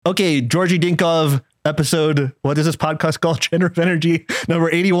Okay, Georgi Dinkov episode. What is this podcast called? Generative Energy number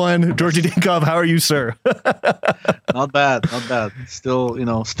 81. Georgi Dinkov, how are you, sir? Not bad.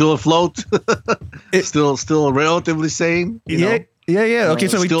 Still, still afloat. still relatively sane. Yeah. Okay,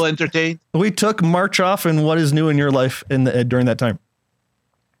 so still entertained. We took March off, and what is new in your life during that time?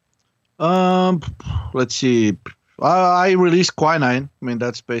 Let's see. I released Quinine. I mean,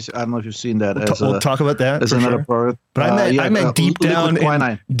 that's basically. I don't know if you've seen that. We'll talk about that. As another product. But I meant deep down,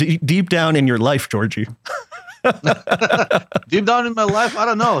 deep down in your life, Georgi. Deep down in my life, I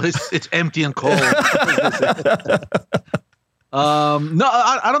don't know. It's empty and cold. No,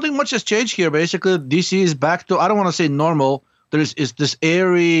 I don't think much has changed here. Basically, DC is back to. I don't want to say normal. Is this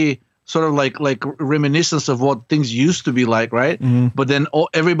airy sort of like reminiscence of what things used to be like, right? Mm-hmm. But then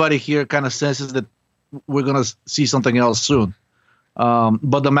everybody here kind of senses that we're gonna see something else soon.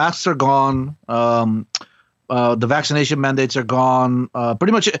 But the masks are gone. The vaccination mandates are gone.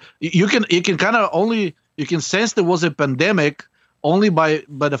 Pretty much, you can kind of only you can sense there was a pandemic only by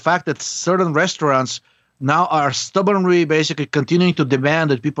the fact that certain restaurants now are stubbornly basically continuing to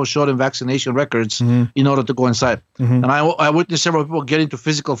demand that people show them vaccination records in order to go inside. Mm-hmm. And I witnessed several people get into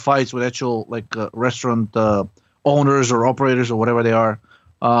physical fights with actual restaurant owners or operators or whatever they are.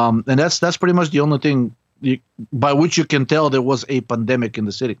 And that's pretty much the only thing by which you can tell there was a pandemic in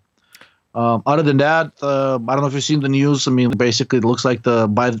the city. Other than that, I don't know if you've seen the news. I mean, basically it looks like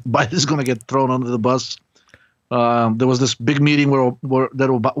Biden is going to get thrown under the bus. There was this big meeting when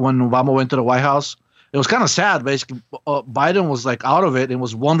Obama went to the White House. It was kind of sad. Basically, Biden was out of it and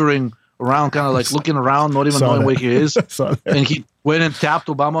was wandering around, kind of looking around, not even knowing where he is. And he went and tapped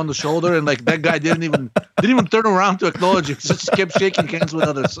Obama on the shoulder, and that guy didn't even turn around to acknowledge him. He just kept shaking hands with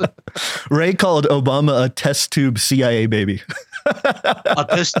others. Ray called Obama a test tube CIA baby. A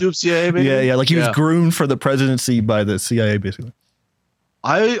test tube CIA baby? Yeah. He was groomed for the presidency by the CIA, basically.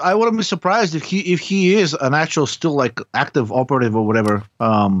 I wouldn't be surprised if he is an actual still active operative or whatever.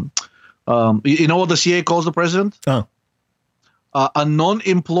 You know what the CIA calls the president? Oh. A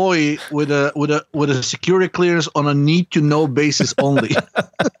non-employee with a security clearance on a need-to-know basis only.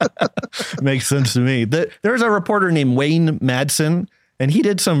 Makes sense to me. There's a reporter named Wayne Madsen, and he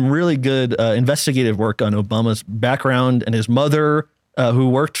did some really good investigative work on Obama's background and his mother, who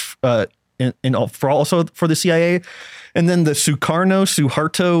worked for the CIA, and then the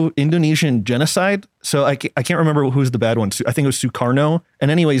Sukarno Indonesian genocide. So I can't remember who's the bad one. I think it was Sukarno. And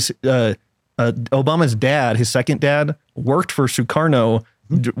anyways, Obama's dad, his second dad, worked for Sukarno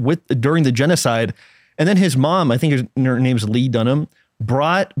during the genocide. And then his mom, I think her name's Lee Dunham,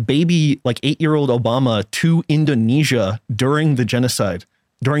 brought baby 8-year-old Obama to Indonesia during the genocide,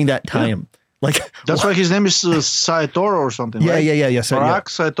 during that time. That's why his name is Saitoro or something, right? Yeah. Barack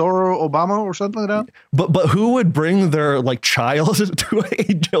Saitoro Obama or something like that. But who would bring their child to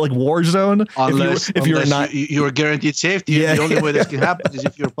a war zone unless you're not you're guaranteed safety? Yeah, the only way this can happen is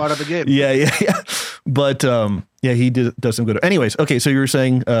if you're part of the game. Yeah. But he does some good. Anyways, okay. So you were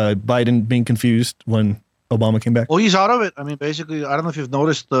saying Biden being confused when Obama came back? Well, he's out of it. I mean, basically, I don't know if you've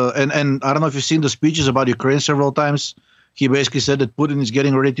noticed, and I don't know if you've seen the speeches about Ukraine several times. He basically said that Putin is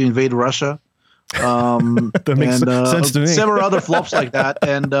getting ready to invade Russia. That makes sense to me. Several other flops like that,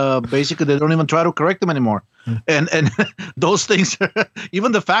 and basically they don't even try to correct them anymore. And those things,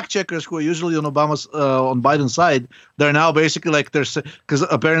 even the fact checkers who are usually on Biden's side, they're now basically because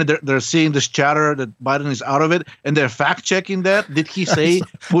apparently they're seeing this chatter that Biden is out of it, and they're fact checking that. Did he say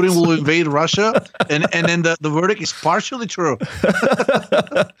Putin will invade Russia? And then the verdict is partially true.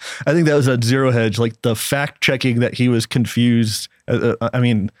 I think that was a zero hedge, the fact checking that he was confused. I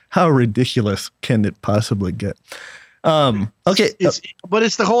mean, how ridiculous can it possibly get? Okay. But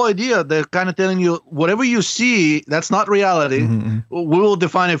it's the whole idea. They're kind of telling you whatever you see, that's not reality. Mm-hmm. We will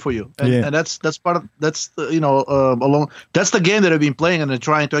define it for you. And that's part of, that's the game that I've been playing and they're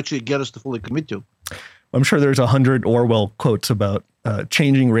trying to actually get us to fully commit to. I'm sure there's 100 Orwell quotes about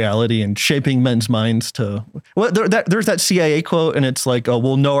changing reality and shaping men's minds to, there's that CIA quote and it's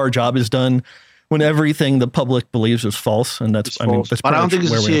we'll know our job is done when everything the public believes is false, and that's false. But I don't think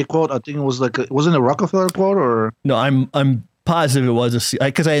it's a CIA quote. I think it was wasn't it a Rockefeller quote or? No, I'm positive it was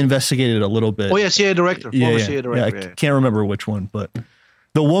because I investigated a little bit. Oh yeah, CIA director, former CIA director. I can't remember which one, but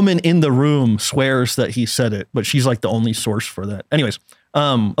the woman in the room swears that he said it, but she's the only source for that. Anyways,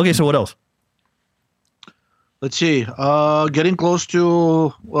 okay, so what else? Let's see. Getting close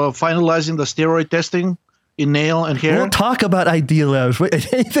to finalizing the steroid testing in nail and hair. We'll talk about Idea Labs. Wait,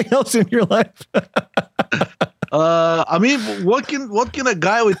 anything else in your life? I mean, what can a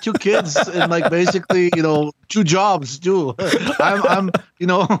guy with 2 kids and like basically 2 jobs do? I'm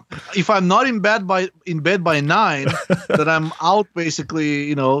if I'm not in bed by 9, then I'm out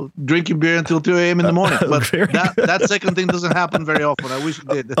basically drinking beer until 2 a.m. in the morning. But that second thing doesn't happen very often. I wish it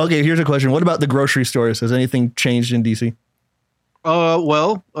did. Okay, here's a question. What about the grocery stores? Has anything changed in DC?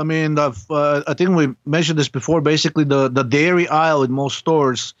 Well, I mean, I think we mentioned this before. Basically, the dairy aisle in most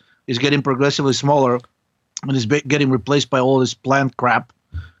stores is getting progressively smaller and is getting replaced by all this plant crap,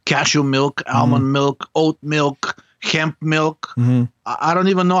 cashew milk, almond milk, oat milk, hemp milk. I don't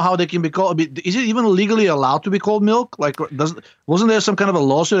even know how they can be called. I mean, is it even legally allowed to be called milk? Like, wasn't there some kind of a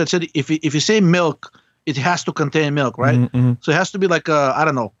lawsuit that said if you say milk, it has to contain milk, right? So it has to be like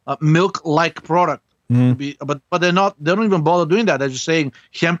a milk-like product. But they don't even bother doing that. They're just saying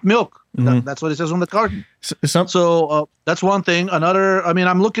hemp milk. That's what it says on the carton. So that's one thing. Another, I mean,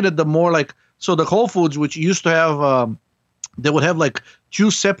 I'm looking at the more like, so the Whole Foods, which used to have, they would have like 2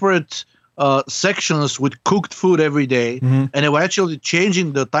 separate sections with cooked food every day, and they were actually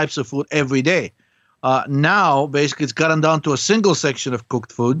changing the types of food every day. Now, basically, it's gotten down to a single section of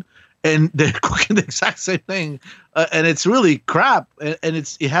cooked food, and they're cooking the exact same thing, and it's really crap, and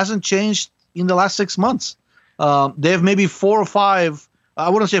it hasn't changed in the last 6 months. They have maybe 4 or 5. I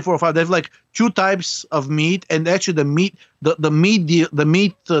wouldn't say 4 or 5. They have like 2 types of meat, and actually the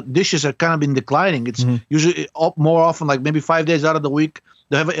meat dishes have kind of been declining. It's usually more often like maybe 5 days out of the week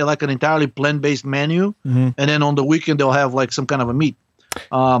they have like an entirely plant-based menu, and then on the weekend they'll have like some kind of a meat,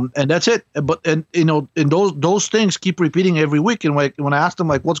 and that's it. But and those things keep repeating every week. And when I ask them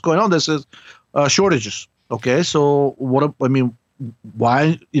like what's going on, they says shortages. Okay, so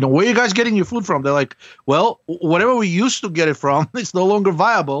why, where are you guys getting your food from? They're like, well, whatever we used to get it from, it's no longer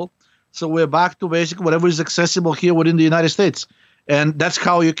viable. So we're back to basically whatever is accessible here within the United States. And that's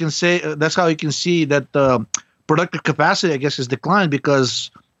how you can see that productive capacity, I guess, is declined because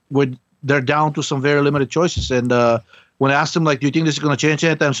they're down to some very limited choices. And when I asked them, like, do you think this is going to change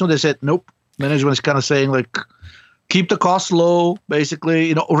anytime soon? They said, nope. Management is kind of saying, like, keep the costs low,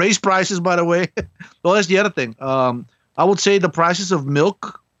 basically, raise prices, by the way. Well, that's the other thing. I would say the prices of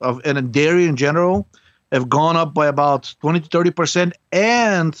milk and dairy in general have gone up by about 20 to 30%,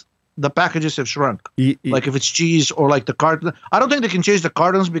 and the packages have shrunk. Like if it's cheese or like the carton. I don't think they can change the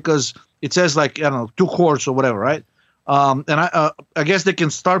cartons because it says like, I don't know, 2 quarts or whatever, right? And I guess they can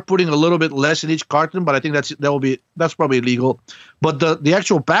start putting a little bit less in each carton, but I think that's probably illegal. But the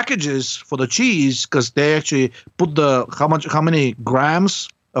actual packages for the cheese, because they actually put how many grams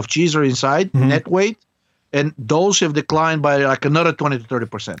of cheese are inside, net weight, and those have declined by like another 20 to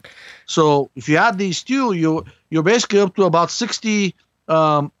 30%. So if you add these two, you're basically up to about 40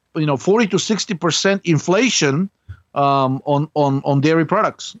 to 60% inflation on dairy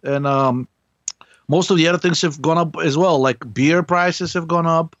products, and most of the other things have gone up as well. Like beer prices have gone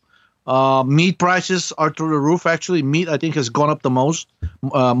up. Meat prices are through the roof. Actually, meat I think has gone up the most,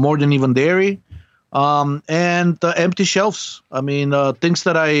 more than even dairy. And empty shelves. I mean, things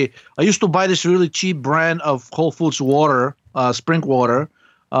that I used to buy this really cheap brand of Whole Foods water, spring water,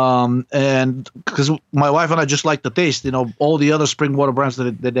 and because my wife and I just like the taste. All the other spring water brands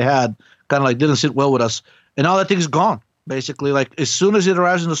that they had kind of like didn't sit well with us, and now that thing is gone. Basically, like as soon as it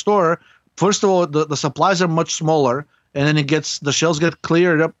arrives in the store, first of all, the supplies are much smaller, and then the shelves get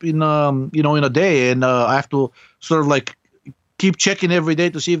cleared up in a day, and I have to sort of like keep checking every day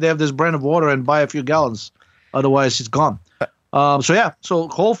to see if they have this brand of water and buy a few gallons. Otherwise, it's gone. So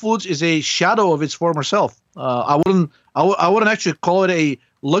Whole Foods is a shadow of its former self. I wouldn't actually call it a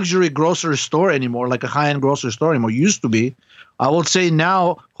luxury grocery store anymore, like a high-end grocery store anymore. It used to be. I would say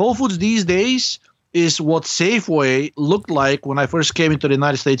now Whole Foods these days is what Safeway looked like when I first came into the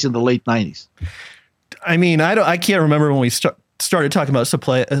United States in the late 90s. I mean, I can't remember when we started talking about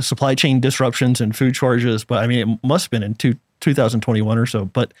supply chain disruptions and food shortages, but I mean, it must have been in 2021 or so.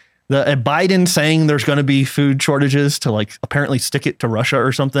 But Biden saying there's going to be food shortages to like apparently stick it to Russia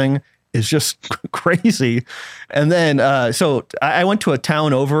or something is just crazy. And then so I went to a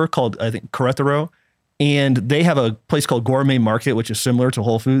town over called, I think, Querétaro, and they have a place called Gourmet Market, which is similar to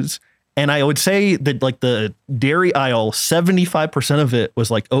Whole Foods. And I would say that like the dairy aisle, 75% of it was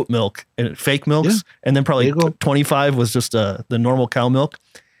like oat milk and fake milks. Yeah. And then probably 25 was just the normal cow milk.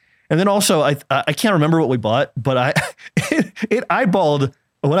 And then also I can't remember what we bought, but it eyeballed,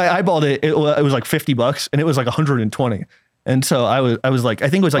 when I eyeballed it was like $50 and it was like 120. And so I was like, I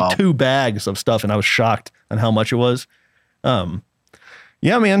think it was like 2 bags of stuff, and I was shocked on how much it was.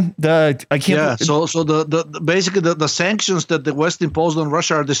 Yeah, man. I can't. Yeah. So the basically the sanctions that the West imposed on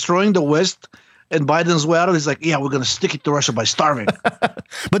Russia are destroying the West and Biden's way out of it is like, yeah, we're going to stick it to Russia by starving.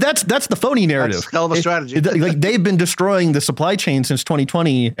 But that's the phony narrative. That's hell of a strategy. Like they've been destroying the supply chain since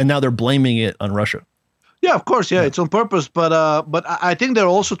 2020, and now they're blaming it on Russia. Yeah, of course. Yeah, it's on purpose. But I think they're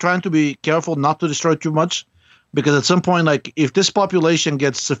also trying to be careful not to destroy too much, because at some point, like if this population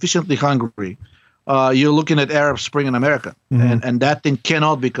gets sufficiently hungry, you're looking at Arab Spring in America, and that thing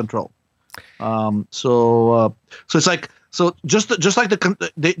cannot be controlled. So it's like, so just like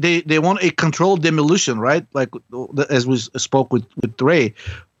they want a controlled demolition, right? Like as we spoke with Ray,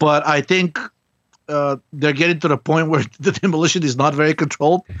 but I think they're getting to the point where the demolition is not very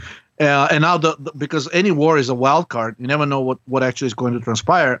controlled, and now because any war is a wild card, you never know what actually is going to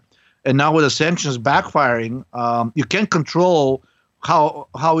transpire, and now with the sanctions backfiring, you can't control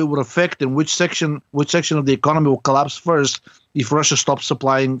how it would affect and which section of the economy will collapse first if Russia stops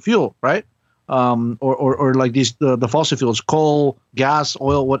supplying fuel, right? Or like these the fossil fuels, coal, gas,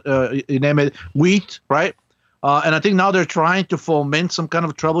 oil, you name it, wheat, right? And I think now they're trying to foment some kind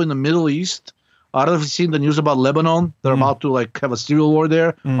of trouble in the Middle East. I don't know if you've seen the news about Lebanon. They're about to like have a civil war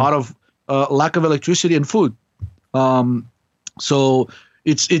there out of lack of electricity and food. So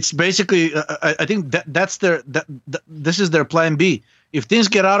it's basically I think this is their plan B. If things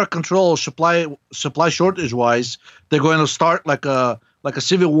get out of control, supply shortage wise, they're going to start like a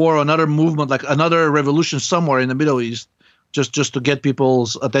civil war, another movement, like another revolution somewhere in the Middle East, just to get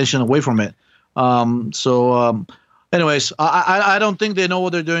people's attention away from it. Anyways, I don't think they know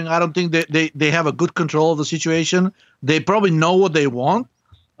what they're doing. I don't think they have a good control of the situation. They probably know what they want,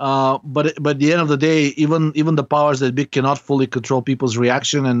 but at the end of the day, even the powers that be cannot fully control people's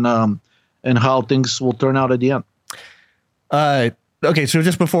reaction and how things will turn out at the end. Okay, so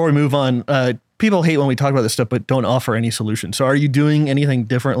just before we move on, people hate when we talk about this stuff, but don't offer any solution. So are you doing anything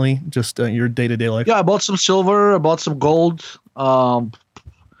differently, just your day-to-day life? Yeah, I bought some silver, I bought some gold.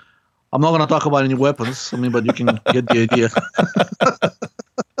 I'm not going to talk about any weapons. I mean, but you can get the idea.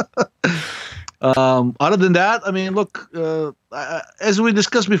 Other than that, I mean, look, as we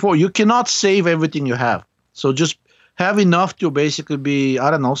discussed before, you cannot save everything you have. So just have enough to basically be,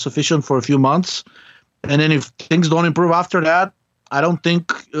 I don't know, sufficient for a few months. And then if things don't improve after that, I don't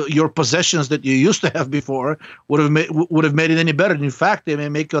think your possessions that you used to have before would have made it any better. In fact, they may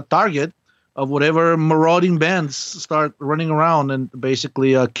make you a target of whatever marauding bands start running around and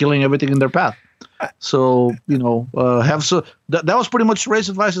basically killing everything in their path. So, that was pretty much Ray's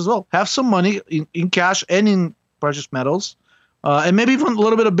advice as well. Have some money in cash and in precious metals, and maybe even a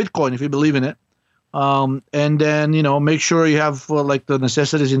little bit of Bitcoin if you believe in it. And then, make sure you have like the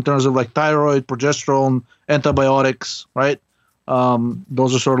necessities in terms of like thyroid, progesterone, antibiotics, right?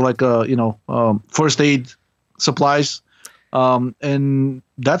 Those are sort of like first aid supplies, and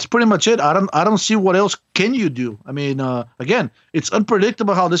that's pretty much it. I don't see what else can you do. I mean, again, it's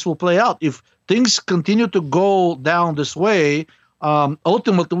unpredictable how this will play out. If things continue to go down this way,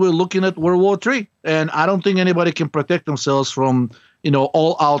 ultimately we're looking at World War III, and I don't think anybody can protect themselves from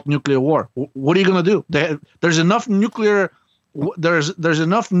all-out nuclear war. What are you going to do? There's enough nuclear. There's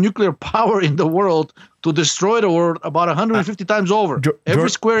enough nuclear power in the world to destroy the world about 150 times over, every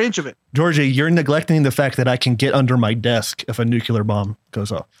square inch of it. Georgie, you're neglecting the fact that I can get under my desk if a nuclear bomb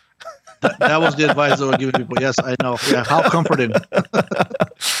goes off. That was the advice I was giving people. Yes, I know. Yeah, how comforting.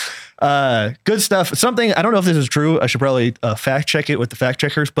 Good stuff. Something, I don't know if this is true. I should probably fact check it with the fact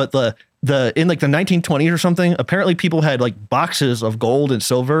checkers, but in like the 1920s or something, apparently people had like boxes of gold and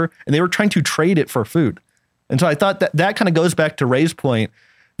silver and they were trying to trade it for food. And so I thought that kind of goes back to Ray's point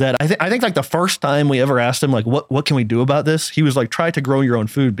that I think like the first time we ever asked him, like, what can we do about this? He was like, try to grow your own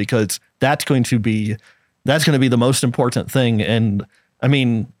food because that's going to be the most important thing. And I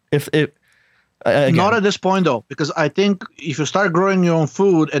mean, again, not at this point though, because I think if you start growing your own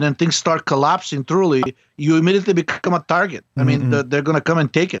food and then things start collapsing truly, you immediately become a target. I mean, they're going to come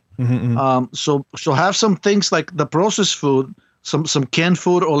and take it. So have some things like the processed food, some canned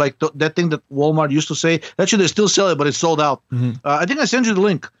food, or like that thing that Walmart used to say. Actually, they still sell it, but it's sold out. I think I sent you the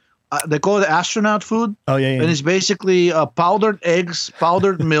link. They call it astronaut food. Oh, yeah. And it's basically powdered eggs,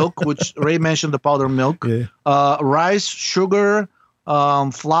 powdered milk, which Ray mentioned the powdered milk, rice, sugar,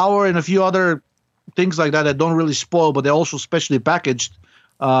 flour, and a few other things like that don't really spoil, but they're also specially packaged.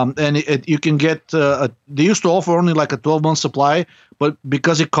 And you can get, they used to offer only like a 12-month supply, but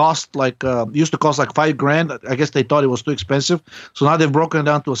because it cost used to cost like $5,000, I guess they thought it was too expensive. So now they've broken it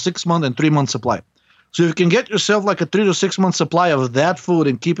down to a 6-month and 3-month supply. So if you can get yourself like a 3 to 6 month supply of that food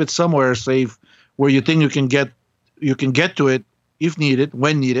and keep it somewhere safe where you think you can get to it if needed,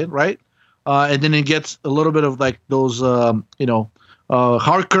 when needed, right? And then it gets a little bit of like those,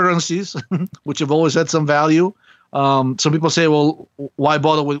 hard currencies, which have always had some value. Some people say, well, why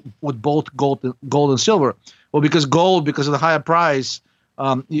bother with both gold and silver? Well, because gold, because of the higher price,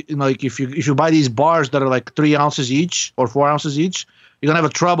 like if you buy these bars that are like 3 ounces each or 4 ounces each, you're gonna have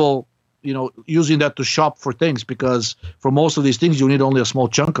a trouble, using that to shop for things, because for most of these things you need only a small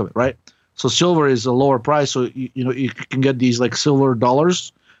chunk of it, right? So silver is a lower price, so you can get these like silver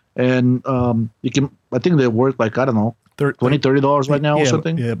dollars, and you can. I think they're worth like, I don't know, $20-$30 right now or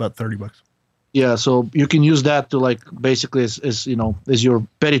something. Yeah, about $30. Yeah, so you can use that to like basically as your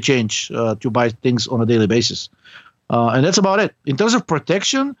petty change to buy things on a daily basis, and that's about it in terms of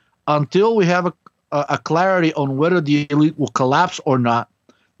protection. Until we have a clarity on whether the elite will collapse or not,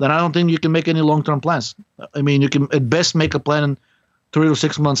 then I don't think you can make any long-term plans. I mean, you can at best make a plan 3 to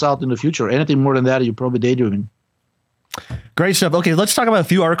 6 months out in the future. Anything more than that, you're probably daydreaming. Great stuff. Okay, let's talk about a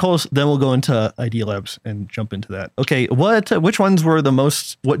few articles, then we'll go into Idea Labs and jump into that. Okay, which ones were the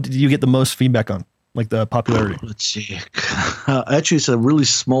most, what did you get the most feedback on? Like the popularity? Let's see. Actually, it's a really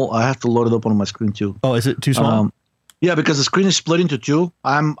small, I have to load it up on my screen too. Oh, is it too small? Yeah, because the screen is split into two.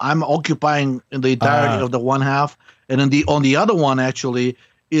 I'm occupying the entirety of the one half, and then on the other one, actually,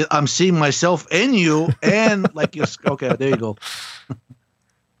 I'm seeing myself and you, and like okay, there you go.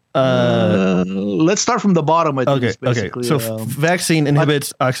 Let's start from the bottom. I think okay. So vaccine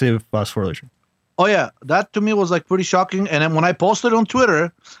inhibits oxidative phosphorylation. Oh yeah, that to me was like pretty shocking. And then when I posted on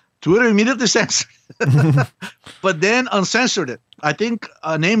Twitter immediately censored it, but then uncensored it. I think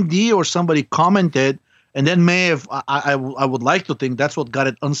an MD or somebody commented, and then may have. I would like to think that's what got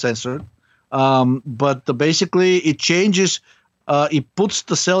it uncensored. But basically, it changes. It puts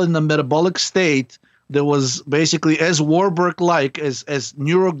the cell in the metabolic state that was basically as Warburg-like as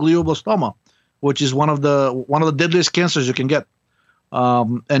neuroglioblastoma, which is one of the deadliest cancers you can get.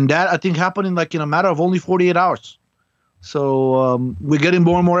 And that I think happened in a matter of only 48 hours. So we're getting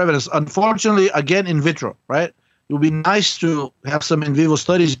more and more evidence. Unfortunately, again, in vitro, right? It would be nice to have some in vivo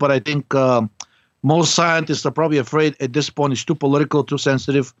studies, but I think most scientists are probably afraid at this point it's too political, too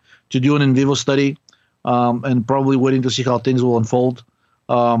sensitive to do an in vivo study, and probably waiting to see how things will unfold.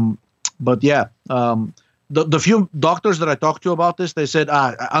 But yeah, the few doctors that I talked to about this, they said,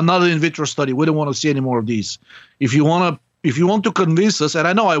 another in vitro study. We don't want to see any more of these. If you want to convince us, and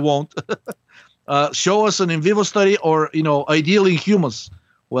I know I won't, show us an in vivo study, or ideally humans.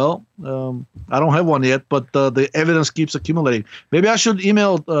 Well, I don't have one yet, but the evidence keeps accumulating. Maybe I should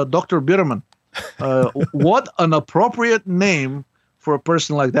email Dr. Bitterman. What an appropriate name for a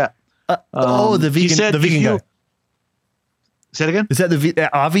person like that. The vegan guy. Say it again. Is that the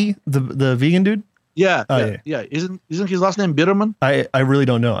Avi, the vegan dude? Yeah, yeah. Isn't his last name Bitterman? I really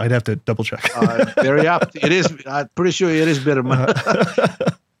don't know. I'd have to double check. Very apt. It is. I'm pretty sure it is Bitterman.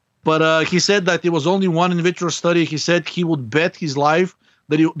 But he said that it was only one in vitro study. He said he would bet his life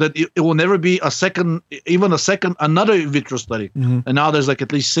that it will never be another in vitro study. Mm-hmm. And now there's like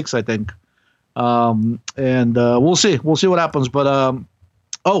at least 6, I think. And we'll see. We'll see what happens. But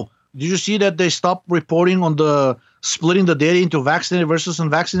did you see that they stopped reporting on the splitting the data into vaccinated versus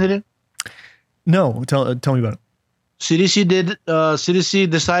unvaccinated? No, tell me about it. CDC did. CDC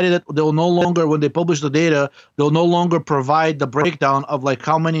decided that they'll no longer, when they publish the data, they'll no longer provide the breakdown of like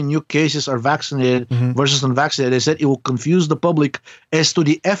how many new cases are vaccinated versus unvaccinated. They said it will confuse the public as to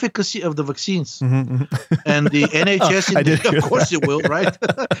the efficacy of the vaccines. Mm-hmm. And the NHS, of course it will, right?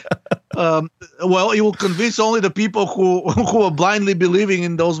 Well, it will convince only the people who are blindly believing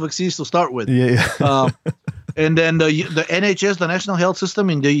in those vaccines to start with. Yeah. And then the NHS, the National Health System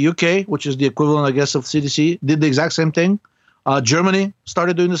in the UK, which is the equivalent, I guess, of CDC, did the exact same thing. Germany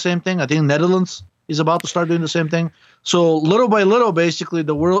started doing the same thing. I think Netherlands is about to start doing the same thing. So little by little, basically,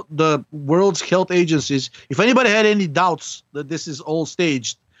 the world's health agencies, if anybody had any doubts that this is all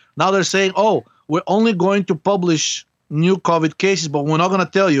staged, now they're saying, we're only going to publish new COVID cases, but we're not going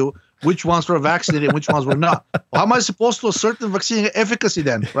to tell you which ones were vaccinated and which ones were not. How am I supposed to assert the vaccine efficacy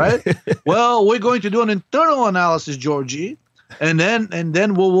then, right? Well, we're going to do an internal analysis, Georgi, and then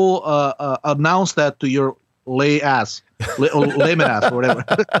we will announce that to your layman ass, or whatever.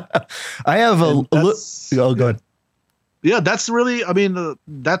 I have go ahead. Yeah, that's really. I mean,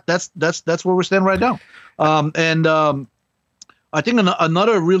 that's where we stand right now. I think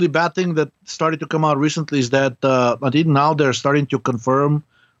another really bad thing that started to come out recently is that I think now they're starting to confirm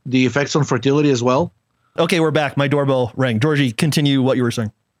the effects on fertility as well. Okay, we're back. My doorbell rang. Georgie, continue what you were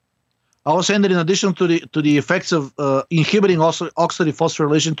saying. I was saying that in addition to the effects of inhibiting oxidative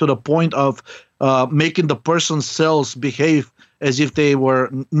phosphorylation to the point of making the person's cells behave as if they were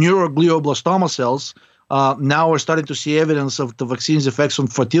neuroglioblastoma cells, now we're starting to see evidence of the vaccine's effects on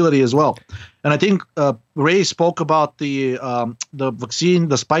fertility as well. And I think Ray spoke about the vaccine,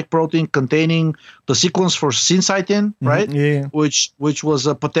 the spike protein containing the sequence for syncytin, right? Yeah. Which was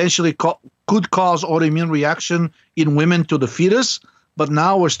potentially could cause autoimmune reaction in women to the fetus. But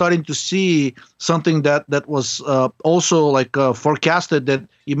now we're starting to see something that was also like forecasted that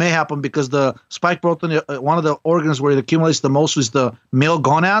it may happen because the spike protein, one of the organs where it accumulates the most is the male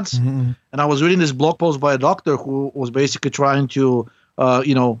gonads. And I was reading this blog post by a doctor who was basically trying to,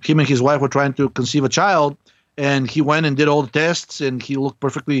 him and his wife were trying to conceive a child. And he went and did all the tests and he looked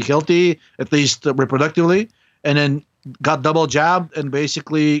perfectly healthy, at least reproductively. And then got double jabbed and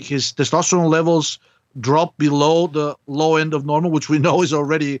basically his testosterone levels drop below the low end of normal, which we know is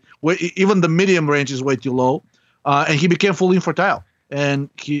already even the medium range is way too low, and he became fully infertile. And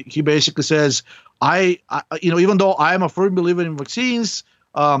he basically says, I even though I am a firm believer in vaccines,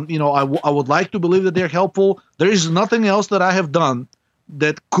 I would like to believe that they're helpful. There is nothing else that I have done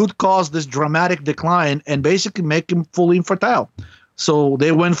that could cause this dramatic decline and basically make him fully infertile. So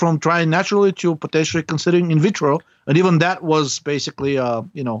they went from trying naturally to potentially considering in vitro, and even that was basically,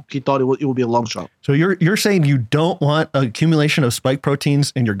 he thought it would be a long shot. So you're saying you don't want accumulation of spike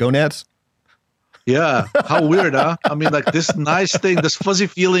proteins in your gonads? Yeah, how weird, huh? I mean, like this nice thing, this fuzzy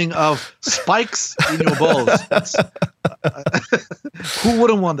feeling of spikes in your balls. Who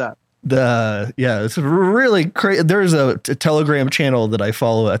wouldn't want that? It's really crazy. There's a Telegram channel that I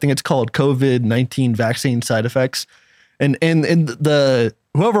follow. I think it's called COVID-19 vaccine side effects. And the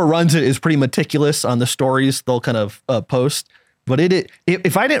whoever runs it is pretty meticulous on the stories they'll kind of post. But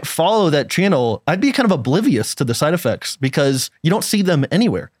if I didn't follow that channel, I'd be kind of oblivious to the side effects because you don't see them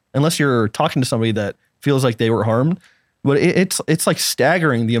anywhere unless you're talking to somebody that feels like they were harmed. But it's like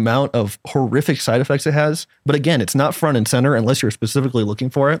staggering the amount of horrific side effects it has. But again, it's not front and center unless you're specifically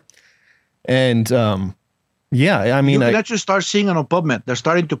looking for it. And I mean, you can actually start seeing it on PubMed. They're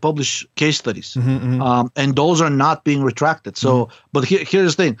starting to publish case studies, and those are not being retracted. So, but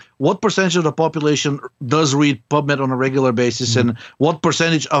here's the thing: what percentage of the population does read PubMed on a regular basis, and what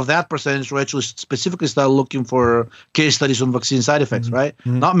percentage of that percentage will actually specifically start looking for case studies on vaccine side effects? Right?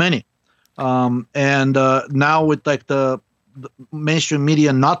 Not many. And now with like the mainstream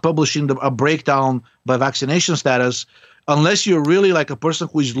media not publishing a breakdown by vaccination status. Unless you're really like a person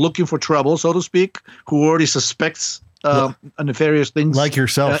who is looking for trouble, so to speak, who already suspects nefarious things. Like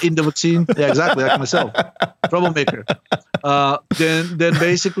yourself. In the vaccine. Yeah, exactly. Like myself. Troublemaker. Then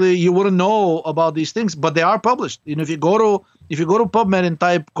basically you wouldn't know about these things, but they are published. If you go to PubMed and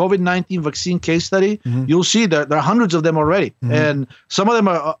type COVID-19 vaccine case study, you'll see that there are hundreds of them already. And some of them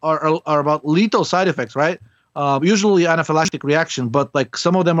are about lethal side effects, right? Usually anaphylactic reaction, but like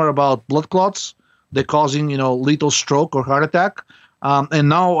some of them are about blood clots. They're causing, lethal stroke or heart attack. And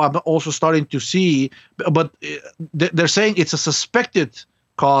now I'm also starting to see, but they're saying it's a suspected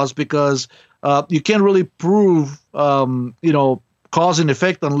cause because you can't really prove, cause and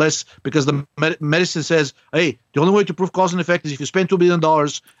effect because the medicine says, hey, the only way to prove cause and effect is if you spend $2 billion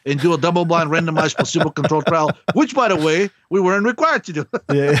and do a double-blind randomized placebo-controlled trial, which, by the way, we weren't required to do.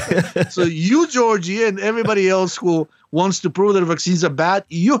 Yeah. So you, Georgi, and everybody else who wants to prove that vaccines are bad,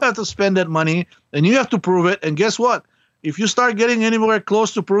 you have to spend that money and you have to prove it. And guess what? If you start getting anywhere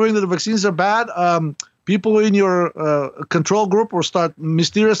close to proving that the vaccines are bad, people in your control group will start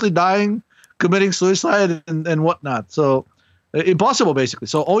mysteriously dying, committing suicide, and whatnot. So impossible, basically.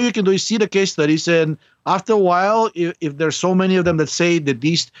 So all you can do is see the case studies, and after a while, if there's so many of them that say that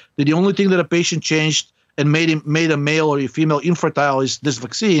the only thing that a patient changed and made a male or a female infertile is this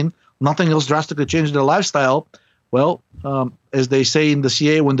vaccine, nothing else drastically changed their lifestyle. Well, as they say in the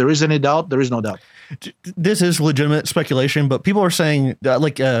CA, when there is any doubt, there is no doubt. This is legitimate speculation, but people are saying,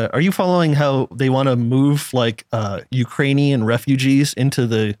 are you following how they want to move Ukrainian refugees into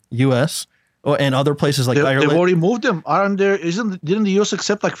the U.S. and other places like Ireland? They've already moved them, aren't there? Didn't the U.S.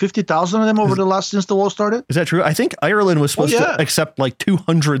 accept like 50,000 of them since the war started? Is that true? I think Ireland was supposed to accept like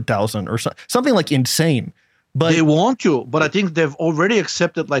 200,000 or something like insane. But they want to, but I think they've already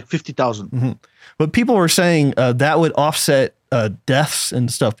accepted like 50,000. But people were saying that would offset deaths and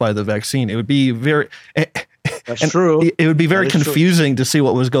stuff by the vaccine. It would be very... That's true. It would be very confusing to see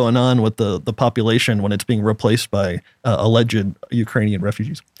what was going on with the population when it's being replaced by alleged Ukrainian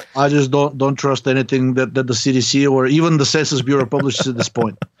refugees. I just don't trust anything that the CDC or even the Census Bureau publishes at this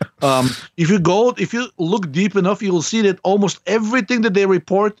point. If you look deep enough, you will see that almost everything that they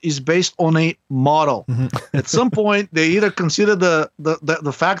report is based on a model. At some point, they either consider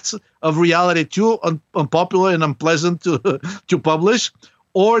the facts of reality too unpopular and unpleasant to publish,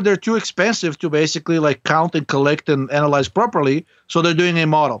 or they're too expensive to basically like count and collect and analyze properly. So they're doing a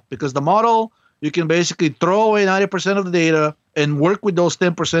model because the model you can basically throw away 90% of the data and work with those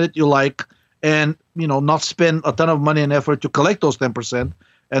 10% that you like, and not spend a ton of money and effort to collect those 10%.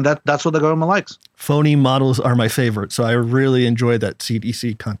 And that's what the government likes. Phony models are my favorite, so I really enjoy that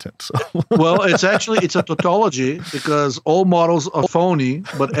CDC content. So. Well, it's a tautology, because all models are phony,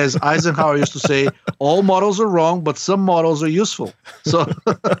 but as Eisenhower used to say, all models are wrong, but some models are useful. So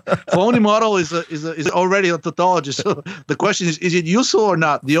phony model is already a tautology. So the question is it useful or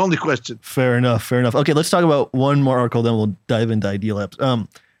not? The only question. Fair enough. Okay, let's talk about one more article, then we'll dive into Idea Labs.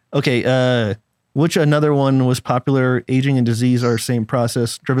 Which another one was popular? Aging and disease are same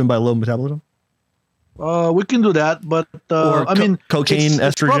process, driven by low metabolism. We can do that, but cocaine, estrogen.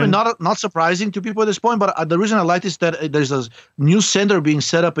 It's probably not surprising to people at this point. But the reason I like this is that there's a new center being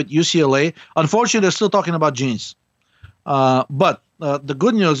set up at UCLA. Unfortunately, they're still talking about genes. But the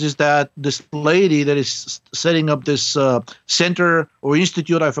good news is that this lady that is setting up this center or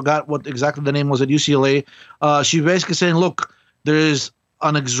institute, I forgot what exactly the name was at UCLA. She's basically saying, look, there is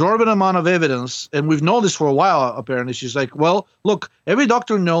an exorbitant amount of evidence, and we've known this for a while, apparently. She's like, well, look, every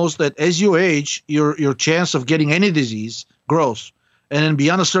doctor knows that as you age, your chance of getting any disease grows. And then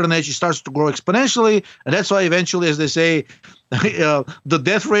beyond a certain age, it starts to grow exponentially. And that's why eventually, as they say, the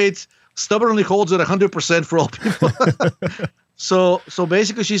death rate stubbornly holds at 100% for all people. So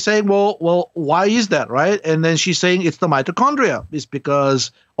basically she's saying, well, why is that, right? And then she's saying it's the mitochondria. It's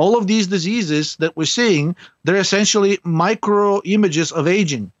because all of these diseases that we're seeing, they're essentially micro images of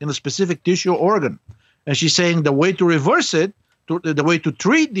aging in a specific tissue or organ. And she's saying the way to reverse it, the way to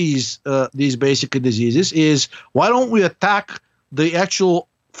treat these basic diseases is, why don't we attack the actual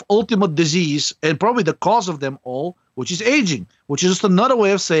ultimate disease and probably the cause of them all, which is aging, which is just another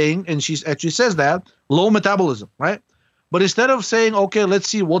way of saying, and she actually says that, low metabolism, right? But instead of saying, okay, let's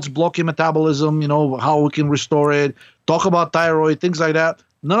see what's blocking metabolism, how we can restore it, talk about thyroid, things like that,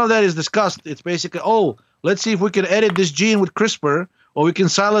 none of that is discussed. It's basically, let's see if we can edit this gene with CRISPR, or we can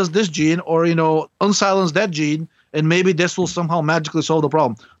silence this gene, or, unsilence that gene, and maybe this will somehow magically solve the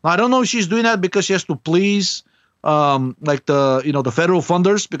problem. Now, I don't know if she's doing that because she has to please the federal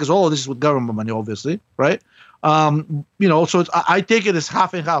funders, because all of this is with government money, obviously, right? So I take it as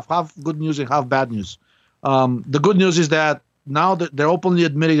half and half good news and half bad news. The good news is that now that they're openly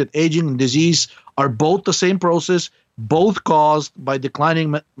admitting that aging and disease are both the same process, both caused by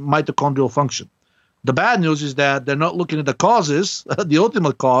declining mitochondrial function. The bad news is that they're not looking at the causes, the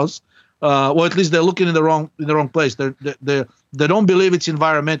ultimate cause, or at least they're looking in the wrong place. They don't believe it's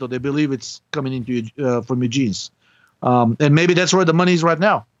environmental. They believe it's coming into from your genes. And maybe that's where the money is right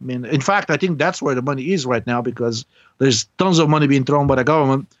now. I mean, in fact, I think that's where the money is right now, because there's tons of money being thrown by the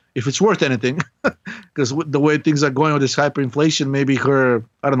government, if it's worth anything, because the way things are going with this hyperinflation, maybe her,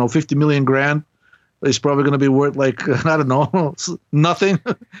 50 million grand is probably going to be worth nothing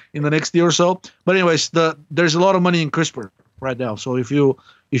in the next year or so. But anyways, there's a lot of money in CRISPR right now. So if you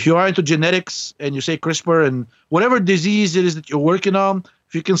are into genetics and you say CRISPR and whatever disease it is that you're working on,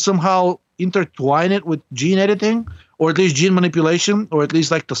 if you can somehow intertwine it with gene editing, or at least gene manipulation, or at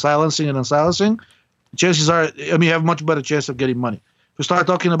least like the silencing and unsilencing, chances are, you have a much better chance of getting money. If you start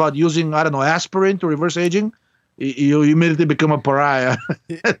talking about using, aspirin to reverse aging, you immediately become a pariah.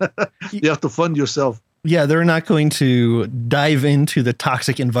 You have to fund yourself. Yeah, they're not going to dive into the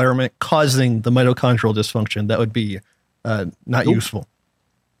toxic environment causing the mitochondrial dysfunction. That would be not useful.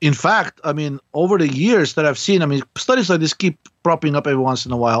 In fact, over the years that I've seen, studies like this keep propping up every once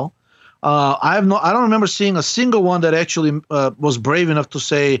in a while. I don't remember seeing a single one that actually was brave enough to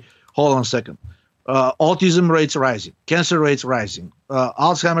say, hold on a second. Autism rates rising, cancer rates rising,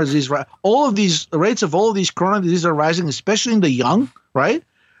 Alzheimer's disease, all of these rates of all of these chronic diseases are rising, especially in the young, right?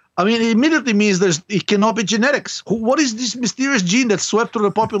 It immediately means it cannot be genetics. What is this mysterious gene that swept through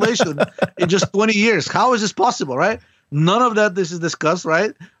the population in just 20 years? How is this possible, right? None of this is discussed,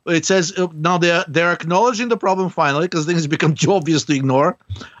 right? It says now they're acknowledging the problem finally, because things become too obvious to ignore,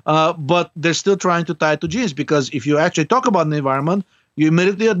 but they're still trying to tie it to genes, because if you actually talk about the environment, you're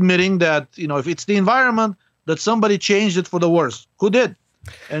immediately admitting that, if it's the environment, that somebody changed it for the worse. Who did?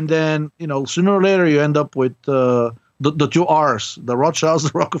 And then, sooner or later you end up with the two R's, the Rothschilds,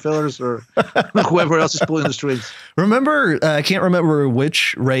 the Rockefellers, or whoever else is pulling the strings. Remember, I can't remember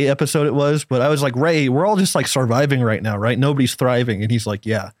which Ray episode it was, but I was like, Ray, we're all just like surviving right now, right? Nobody's thriving. And he's like,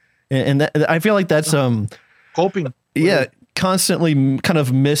 yeah. And I feel like that's coping. Yeah, constantly kind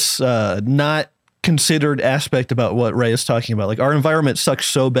of not considered aspect about what Ray is talking about. Like, our environment sucks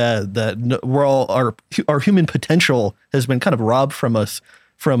so bad that we're all our human potential has been kind of robbed from us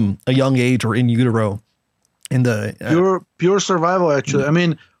from a young age or in utero. In the pure survival, actually.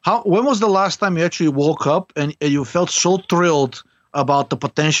 When was the last time you actually woke up and you felt so thrilled about the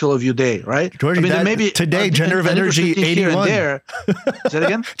potential of your day, right? Georgi, I mean, there may be today, generative energy 81. Say it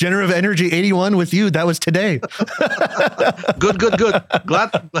again? Generative energy 81 with you. That was today. Good.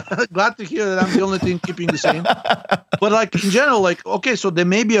 Glad to hear that I'm the only thing keeping the same. But like in general, like, okay, so there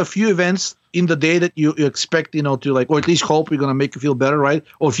may be a few events in the day that you expect, to like, or at least hope you're going to make you feel better, right?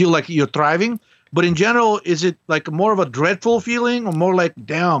 Or feel like you're thriving. But in general, is it like more of a dreadful feeling or more like,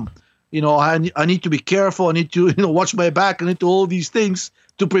 damn, I need to be careful. I need to, watch my back. I need to all these things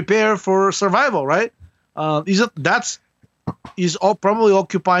to prepare for survival, right? Is all probably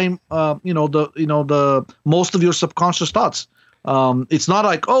occupying, the most of your subconscious thoughts. It's not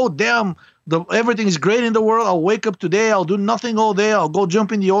like, oh, damn, everything is great in the world. I'll wake up today. I'll do nothing all day. I'll go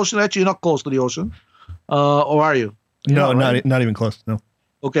jump in the ocean. Actually, you're not close to the ocean, or are you? No, right? not even close. No.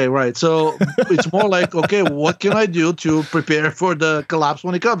 Okay, right. So it's more like, okay, what can I do to prepare for the collapse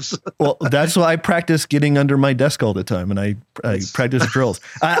when it comes? Well, that's why I practice getting under my desk all the time, and I practice drills.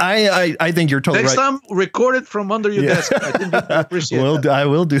 I think you're totally right. Next time, record it from under your desk. I think you'll appreciate that. I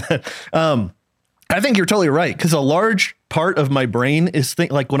will do that. I think you're totally right, because a large part of my brain is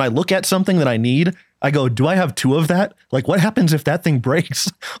like when I look at something that I need, I go, do I have two of that? Like, what happens if that thing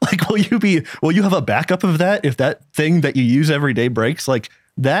breaks? Like, will you have a backup of that if that thing that you use every day breaks? Like,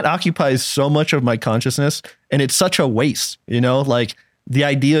 that occupies so much of my consciousness, and it's such a waste, like the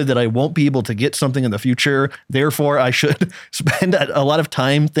idea that I won't be able to get something in the future. Therefore I should spend a lot of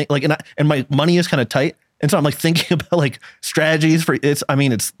time and my money is kind of tight. And so I'm like thinking about like strategies for it's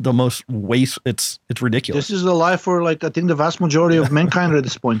the most waste. It's ridiculous. This is the life for I think the vast majority of mankind at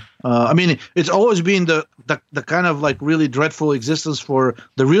this point. It's always been the kind of like really dreadful existence for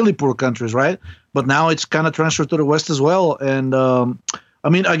the really poor countries, right? But now it's kind of transferred to the West as well. And,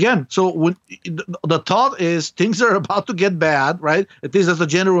 again, so when the thought is things are about to get bad, right? At least that's the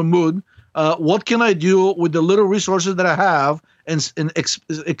general mood. What can I do with the little resources that I have and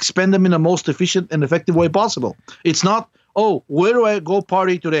expend them in the most efficient and effective way possible? It's not, oh, where do I go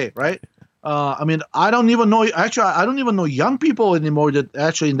party today, right? I don't even know. Actually, I don't even know young people anymore that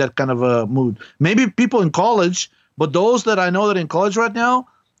actually in that kind of a mood. Maybe people in college, but those that I know that in college right now,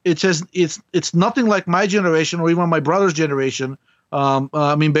 it's nothing like my generation or even my brother's generation.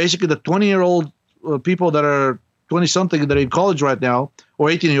 Basically the 20-year-old people that are 20-something that are in college right now, or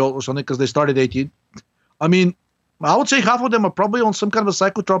 18-year-old or something, because they started 18. I would say half of them are probably on some kind of a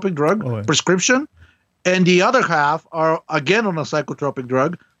psychotropic drug, prescription, and the other half are again on a psychotropic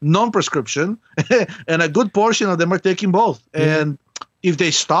drug, non-prescription, and a good portion of them are taking both. Mm-hmm. And if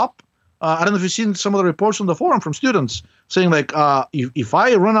they stop, I don't know if you've seen some of the reports on the forum from students saying like, if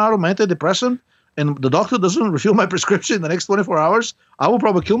I run out of my antidepressant, and the doctor doesn't refill my prescription in the next 24 hours, I will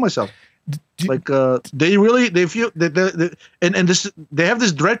probably kill myself. They feel they have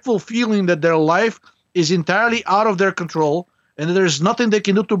this dreadful feeling that their life is entirely out of their control, and there's nothing they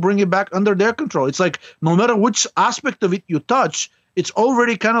can do to bring it back under their control. It's like no matter which aspect of it you touch, it's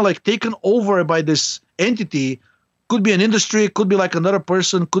already kind of like taken over by this entity. Could be an industry, could be like another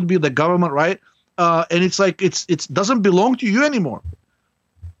person, could be the government, right? And it's like it doesn't belong to you anymore.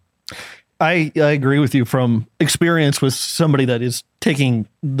 I agree with you from experience with somebody that is taking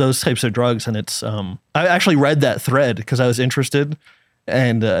those types of drugs. And it's, I actually read that thread because I was interested,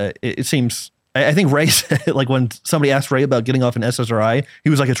 and it seems, I think Ray said, like when somebody asked Ray about getting off an SSRI,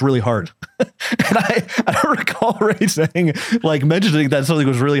 he was like, it's really hard. And I don't recall Ray saying, like mentioning that something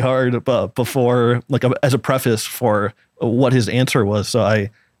was really hard before, like as a preface for what his answer was. So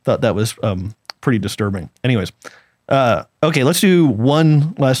I thought that was pretty disturbing. Anyways. Okay, let's do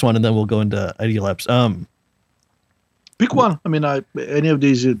one last one, and then we'll go into Idea Labs. Pick one. Any of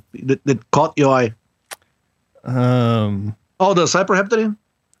these that caught your eye? The cyproheptadine?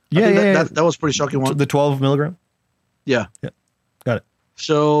 Yeah. That was pretty shocking one. The 12 milligram? Yeah. Got it.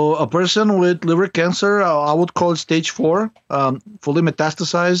 So a person with liver cancer, I would call it stage 4, fully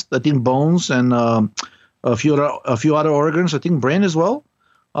metastasized, I think bones and a few other organs, I think brain as well.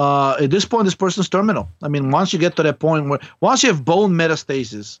 At this point, this person's terminal. Once you get to that point once you have bone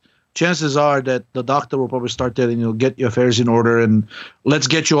metastasis, chances are that the doctor will probably start telling you, get your affairs in order and let's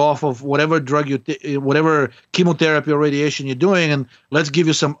get you off of whatever drug whatever chemotherapy or radiation you're doing, and let's give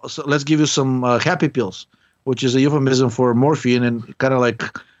you some happy pills, which is a euphemism for morphine, and kind of like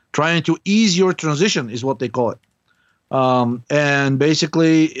trying to ease your transition is what they call it. And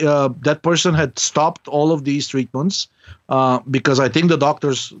basically, that person had stopped all of these treatments because I think the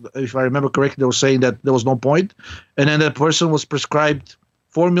doctors, if I remember correctly, they were saying that there was no point. And then that person was prescribed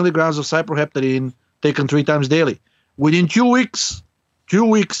 4 milligrams of cyproheptadine taken 3 times daily. Within 2 weeks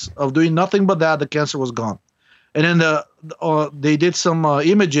of doing nothing but that, the cancer was gone. And then they did some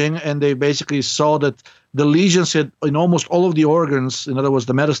imaging, and they basically saw that the lesions had in almost all of the organs, in other words,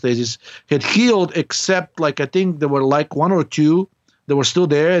 the metastases, had healed, except like I think there were like one or two that were still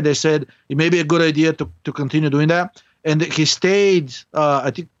there. And they said it may be a good idea to continue doing that. And he stayed,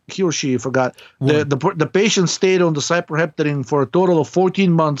 I think he or she, forgot, the patient stayed on the cyproheptadine for a total of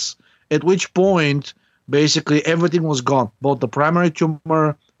 14 months, at which point basically everything was gone, both the primary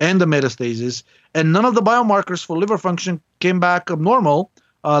tumor and the metastases. And none of the biomarkers for liver function came back abnormal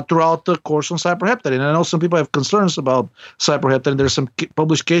throughout the course on cyproheptadine. And I know some people have concerns about cyproheptadine. There's some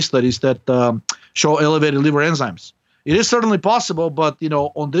published case studies that show elevated liver enzymes. It is certainly possible, but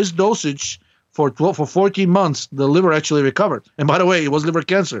on this dosage for 14 months, the liver actually recovered. And by the way, it was liver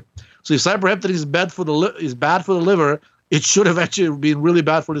cancer. So if cyproheptadine is bad for the liver, it should have actually been really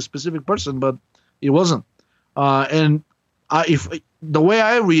bad for the specific person, but it wasn't. If the way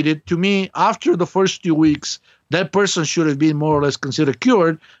I read it, to me, after the first 2 weeks, that person should have been more or less considered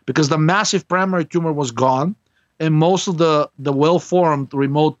cured because the massive primary tumor was gone, and most of the well-formed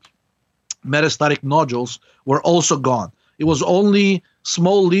remote metastatic nodules were also gone. It was only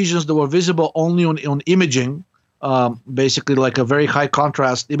small lesions that were visible only on imaging, basically like a very high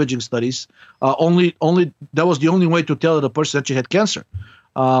contrast imaging studies. Only that was the only way to tell that the person actually had cancer.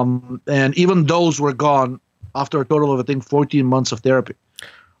 And even those were gone after a total of, I think, 14 months of therapy.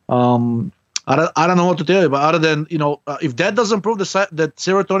 I don't know what to tell you, but other than, if that doesn't prove that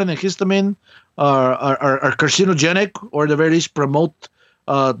serotonin and histamine are carcinogenic, or at the very least promote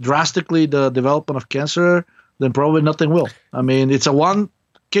drastically the development of cancer, then probably nothing will. I mean, it's a one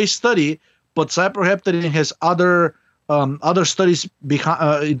case study, but cyproheptadine has other studies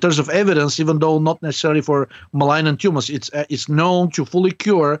behind, in terms of evidence, even though not necessarily for malignant tumors. It's known to fully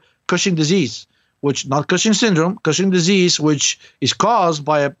cure Cushing disease, which not Cushing syndrome, Cushing disease, which is caused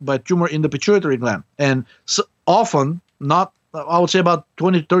by a tumor in the pituitary gland. And so often, not, I would say about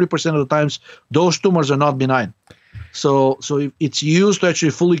 20-30% of the times, those tumors are not benign. So it's used to actually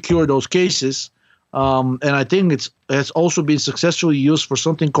fully cure those cases. And I think it's also been successfully used for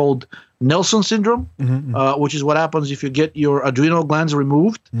something called Nelson syndrome, which is what happens if you get your adrenal glands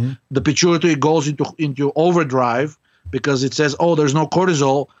removed. The pituitary goes into overdrive because it says, oh, there's no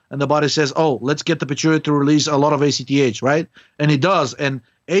cortisol, and the body says, oh, let's get the pituitary to release a lot of ACTH, right? And it does. And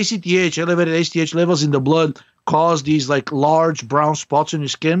ACTH, elevated ACTH levels in the blood, cause these like large brown spots in your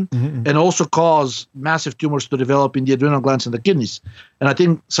skin, and also cause massive tumors to develop in the adrenal glands and the kidneys. And I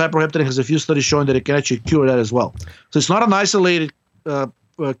think cyproheptadine has a few studies showing that it can actually cure that as well. So it's not an isolated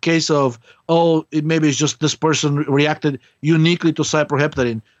case of, maybe it's just this person reacted uniquely to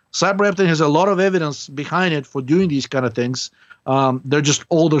cyproheptadine. Cyproheptadine has a lot of evidence behind it for doing these kind of things. They're just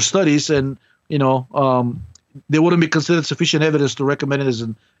older studies, and they wouldn't be considered sufficient evidence to recommend it as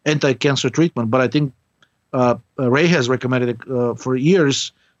an anti-cancer treatment. But I think Ray has recommended it for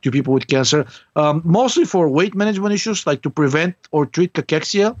years to people with cancer, mostly for weight management issues, like to prevent or treat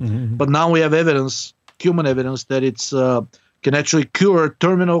cachexia. But now we have evidence, human evidence, that it's can actually cure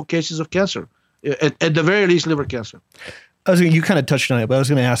terminal cases of cancer, at the very least liver cancer. You kind of touched on it, but I was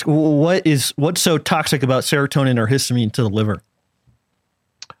going to ask, what's so toxic about serotonin or histamine to the liver?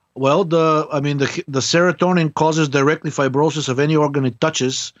 Well, the serotonin causes directly fibrosis of any organ it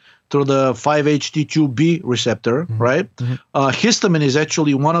touches through the 5-HT2B receptor, right? Histamine is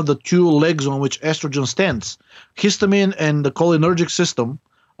actually one of the two legs on which estrogen stands. Histamine and the cholinergic system,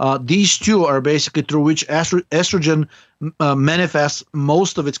 these two are basically through which estrogen manifests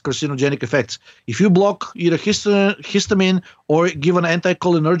most of its carcinogenic effects. If you block either histamine or give an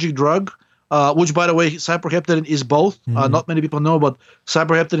anticholinergic drug, which, by the way, cyproheptadine is both. Not many people know, but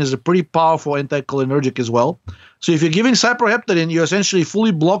cyproheptadine is a pretty powerful anticholinergic as well. So if you're giving cyproheptadine, you're essentially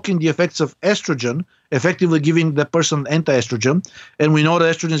fully blocking the effects of estrogen, effectively giving the person anti-estrogen. And we know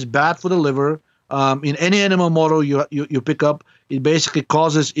that estrogen is bad for the liver. In any animal model you pick up, it basically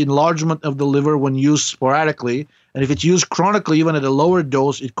causes enlargement of the liver when used sporadically. And if it's used chronically, even at a lower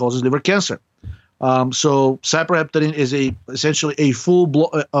dose, it causes liver cancer. So cyproheptadine is essentially a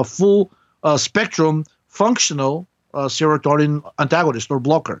full spectrum functional serotonin antagonist or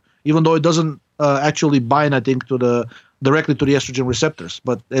blocker, even though it doesn't actually bind, I think, directly to the estrogen receptors.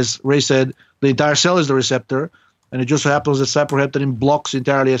 But as Ray said, the entire cell is the receptor, and it just so happens that cyproheptadine blocks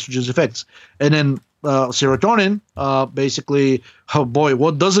entirely estrogen's effects. And then serotonin, basically, oh boy,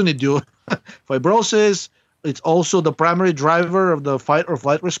 what doesn't it do? Fibrosis. It's also the primary driver of the fight or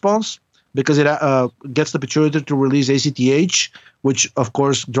flight response, because it gets the pituitary to release ACTH, which, of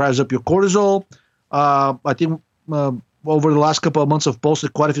course, drives up your cortisol. I think over the last couple of months, I've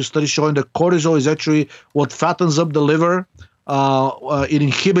posted quite a few studies showing that cortisol is actually what fattens up the liver. It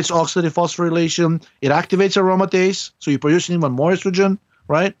inhibits oxidative phosphorylation. It activates aromatase, so you're producing even more estrogen,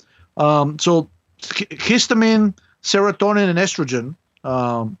 right? So histamine, serotonin, and estrogen.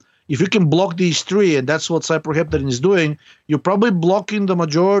 If you can block these three, and that's what cyproheptadine is doing, you're probably blocking the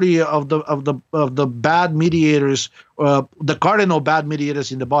majority of the bad mediators, the cardinal bad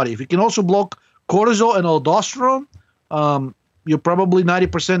mediators in the body. If you can also block cortisol and aldosterone, you're probably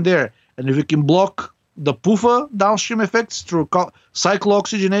 90% there. And if you can block the PUFA downstream effects through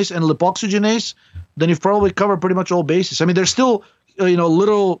cyclooxygenase and lipoxygenase, then you've probably covered pretty much all bases. I mean, there's still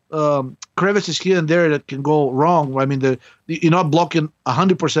little crevices here and there that can go wrong. I mean, you're not blocking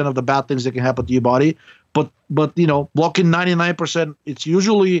 100% of the bad things that can happen to your body, but blocking 99%, it's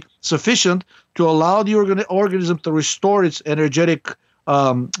usually sufficient to allow the organism to restore its energetic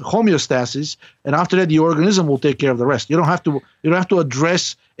homeostasis, and after that, the organism will take care of the rest. You don't have to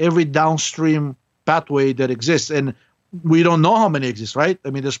address every downstream pathway that exists, and we don't know how many exist, right? I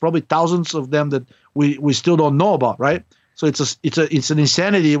mean, there's probably thousands of them that we still don't know about, right? So it's an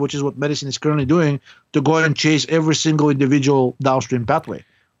insanity, which is what medicine is currently doing, to go and chase every single individual downstream pathway.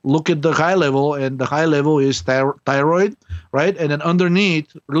 Look at the high level, and the high level is thyroid, right? And then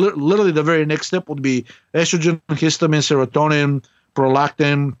underneath, literally the very next step would be estrogen, histamine, serotonin,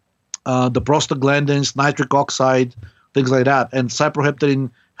 prolactin, the prostaglandins, nitric oxide, things like that. And cyproheptadine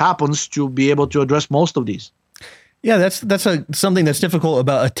happens to be able to address most of these. Yeah, that's something that's difficult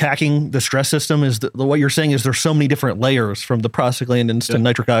about attacking the stress system is what you're saying is there's so many different layers from the prostaglandins to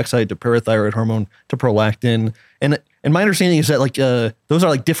nitric oxide to parathyroid hormone to prolactin. And my understanding is that like those are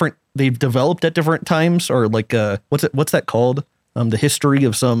like different, they've developed at different times, or like what's that called? The history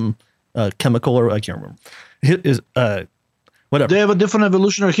of some chemical, or I can't remember. Whatever. They have a different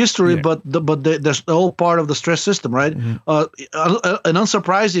evolutionary history, but they're all part of the stress system, right? Mm-hmm. And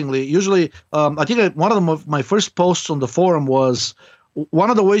unsurprisingly, usually, I think one of my first posts on the forum was one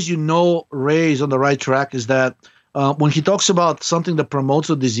of the ways Ray is on the right track is that when he talks about something that promotes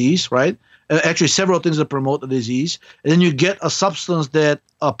a disease, right? Actually, several things that promote the disease, and then you get a substance that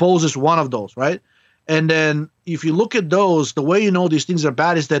opposes one of those, right? And then if you look at those, the way these things are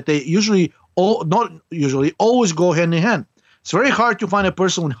bad is that they always go hand in hand. It's very hard to find a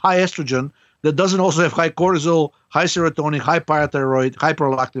person with high estrogen that doesn't also have high cortisol, high serotonin, high parathyroid, high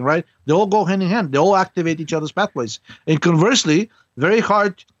prolactin, right? They all go hand in hand. They all activate each other's pathways. And conversely, very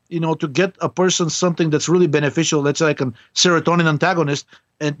hard, to get a person something that's really beneficial, let's say like a serotonin antagonist,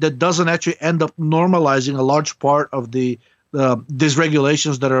 and that doesn't actually end up normalizing a large part of the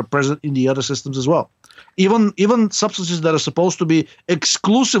dysregulations that are present in the other systems as well. Even substances that are supposed to be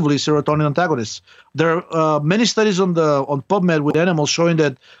exclusively serotonin antagonists. There are many studies on PubMed with animals showing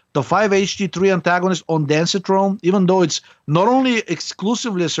that the 5-HT3 antagonist on ondansetron, even though it's not only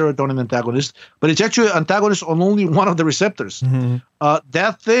exclusively a serotonin antagonist, but it's actually an antagonist on only one of the receptors. Mm-hmm.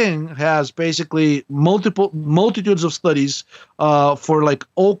 That thing has basically multitudes of studies for like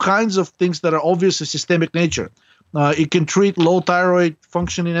all kinds of things that are obviously systemic nature. It can treat low thyroid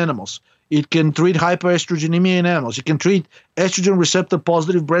function in animals. It can treat hyperestrogenemia in animals. It can treat estrogen receptor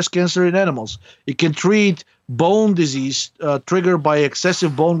positive breast cancer in animals. It can treat bone disease triggered by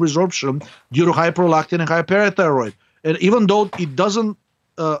excessive bone resorption due to high prolactin and high parathyroid. And even though it doesn't,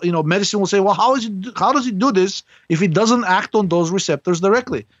 medicine will say, well, how does it do this if it doesn't act on those receptors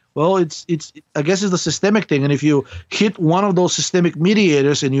directly? Well, I guess it's the systemic thing. And if you hit one of those systemic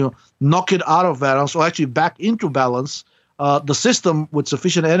mediators and you knock it out of balance, or actually back into balance, the system with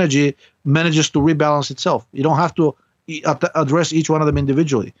sufficient energy manages to rebalance itself. You don't have to address each one of them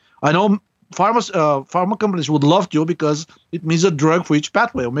individually. I know pharma companies would love to, because it means a drug for each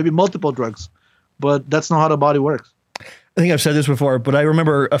pathway, or maybe multiple drugs, but that's not how the body works. I think I've said this before, but I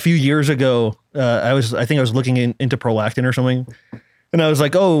remember a few years ago, I was looking into prolactin or something, and I was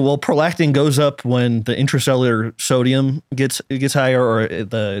like, oh, well, prolactin goes up when the intracellular sodium gets higher, or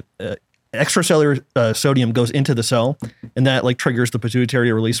the extracellular sodium goes into the cell, and that like triggers the pituitary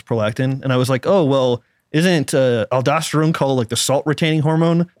to release prolactin. And I was like, oh, well, isn't aldosterone called like the salt retaining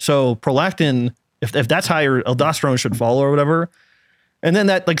hormone? So prolactin, if that's higher, aldosterone should follow or whatever. And then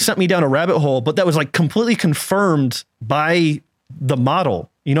that like sent me down a rabbit hole, but that was like completely confirmed by the model.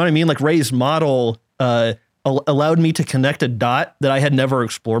 You know what I mean? Like Ray's model allowed me to connect a dot that I had never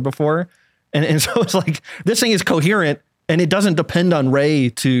explored before. And so it's like, this thing is coherent, and it doesn't depend on Ray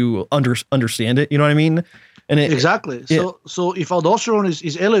to understand it. You know what I mean? And exactly. So if aldosterone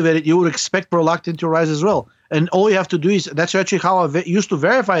is elevated, you would expect prolactin to rise as well. And all you have to do is, that's actually how I used to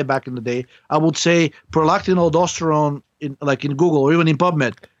verify it back in the day. I would say prolactin, aldosterone in Google or even in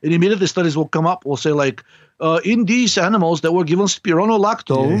PubMed, and immediately studies will come up. Will say like, in these animals that were given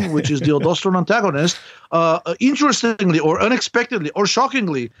spironolactone, which is the aldosterone antagonist, interestingly or unexpectedly or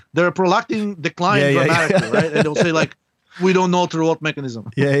shockingly, their prolactin declined dramatically, right? And they'll say like, we don't know through what mechanism.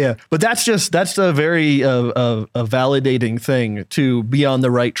 Yeah. But that's a very a validating thing to be on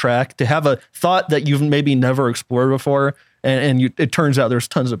the right track, to have a thought that you've maybe never explored before. And it turns out there's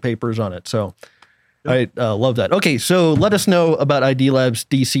tons of papers on it. So I love that. Okay, so let us know about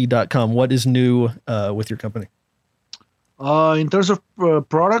idlabsdc.com. What is new with your company? In terms of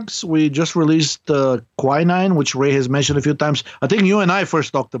products, we just released quinine, which Ray has mentioned a few times. I think you and I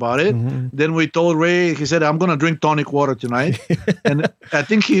first talked about it. Mm-hmm. Then we told Ray, he said, I'm going to drink tonic water tonight. And I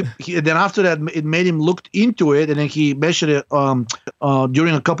think he then after that, it made him look into it. And then he mentioned it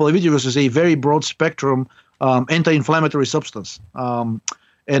during a couple of videos as a very broad spectrum anti-inflammatory substance.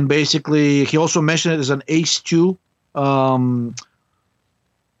 And basically, he also mentioned it as an ACE2.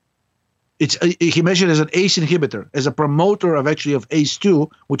 He mentioned it as an ACE inhibitor, as a promoter of ACE2,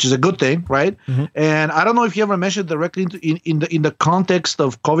 which is a good thing, right? Mm-hmm. And I don't know if he ever mentioned directly in the context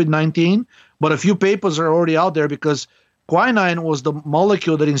of COVID-19, but a few papers are already out there because quinine was the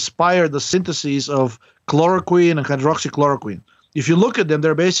molecule that inspired the synthesis of chloroquine and hydroxychloroquine. If you look at them,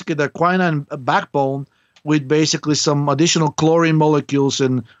 they're basically the quinine backbone with basically some additional chlorine molecules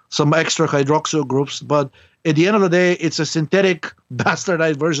and some extra hydroxyl groups. But at the end of the day, it's a synthetic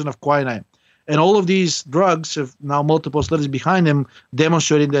bastardized version of quinine. And all of these drugs have now multiple studies behind them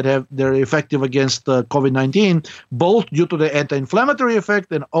demonstrating that they're effective against COVID-19, both due to the anti-inflammatory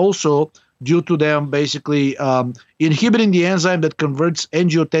effect and also due to them basically inhibiting the enzyme that converts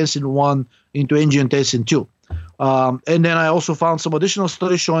angiotensin 1 into angiotensin 2. And then I also found some additional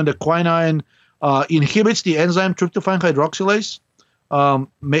studies showing that quinine inhibits the enzyme tryptophan hydroxylase.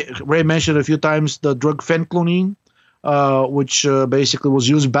 Ray mentioned a few times the drug phenclonine, which basically was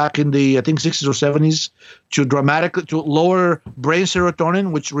used back in the, I think, 60s or 70s to lower brain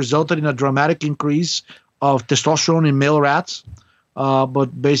serotonin, which resulted in a dramatic increase testosterone in male rats.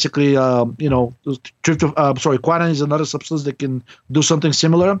 But basically, quinine is another substance that can do something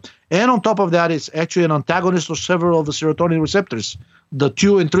similar. And on top of that, it's actually an antagonist of several of the serotonin receptors, the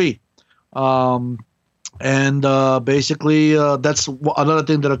 2 and 3. Basically, that's another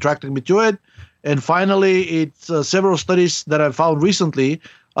thing that attracted me to it. And finally, it's several studies that I found recently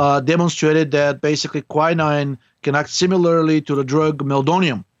demonstrated that basically quinine can act similarly to the drug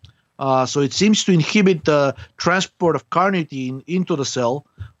meldonium. So it seems to inhibit the transport of carnitine into the cell,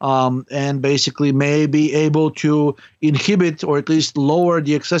 and basically may be able to inhibit or at least lower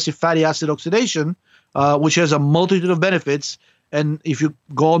the excessive fatty acid oxidation, which has a multitude of benefits. And if you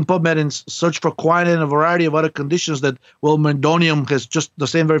go on PubMed and search for quinine and a variety of other conditions that, meldonium has just the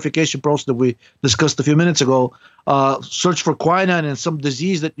same verification process that we discussed a few minutes ago, search for quinine and some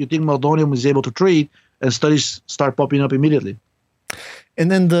disease that you think meldonium is able to treat, and studies start popping up immediately. And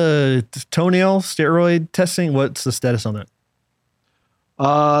then the toenail steroid testing, what's the status on that?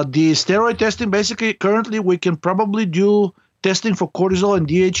 The steroid testing, basically, currently we can probably do testing for cortisol and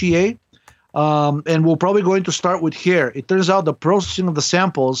DHEA. And we're probably going to start with hair. It turns out the processing of the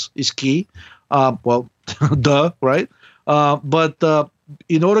samples is key. Duh, right? But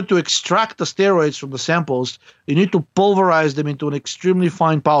in order to extract the steroids from the samples, you need to pulverize them into an extremely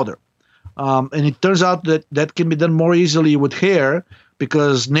fine powder. And it turns out that can be done more easily with hair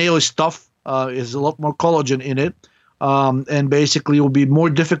because nail is tough. There's a lot more collagen in it. And basically it will be more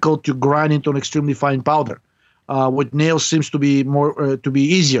difficult to grind into an extremely fine powder. With nails seems to be more to be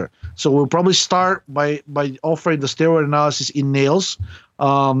easier. So we'll probably start by offering the steroid analysis in nails.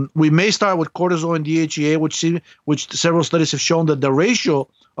 We may start with cortisol and DHEA, which several studies have shown that the ratio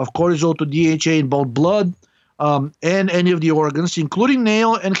of cortisol to DHEA in both blood and any of the organs, including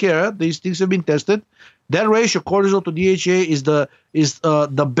nail and hair, these things have been tested. That ratio, cortisol to DHEA, is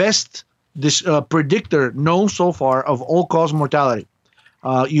the best predictor known so far of all-cause mortality.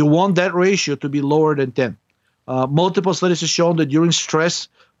 You want that ratio to be lower than 10. Multiple studies have shown that during stress,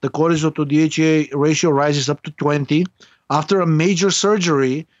 the cortisol to DHEA ratio rises up to 20. After a major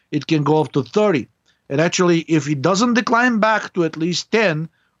surgery, it can go up to 30. And actually, if it doesn't decline back to at least 10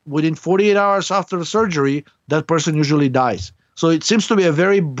 within 48 hours after the surgery, that person usually dies. So it seems to be a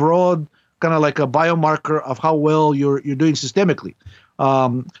very broad, kind of like a biomarker of how well you're doing systemically.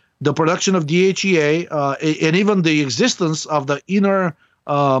 The production of DHEA and even the existence of the inner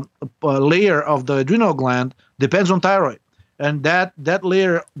layer of the adrenal gland depends on thyroid. And that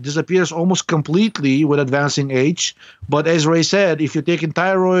layer disappears almost completely with advancing age. But as Ray said, if you're taking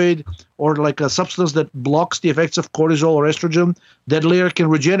thyroid or like a substance that blocks the effects of cortisol or estrogen, that layer can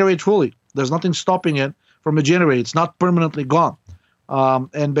regenerate fully. There's nothing stopping it from regenerating. It's not permanently gone.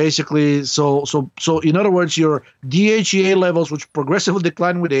 And basically, so in other words, your DHEA levels, which progressively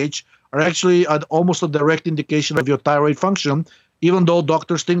decline with age, are actually almost a direct indication of your thyroid function, even though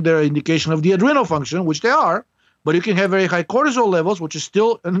doctors think they're an indication of the adrenal function, which they are. but you can have very high cortisol levels, which is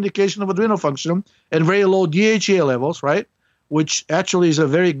still an indication of adrenal function, and very low DHEA levels, right? Which actually is a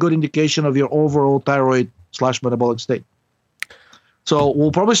very good indication of your overall thyroid/metabolic state. So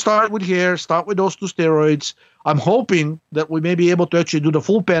we'll probably start with those 2 steroids. I'm hoping that we may be able to actually do the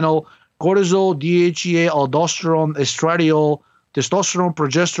full panel: cortisol, DHEA, aldosterone, estradiol, testosterone,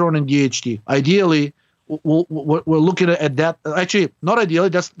 progesterone, and DHT. Ideally, we're looking at that. Actually, not ideally.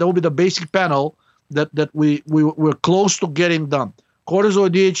 That will be the basic panel that we're close to getting done. Cortisol,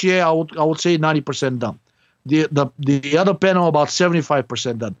 DHEA, I would say 90% done. The other panel about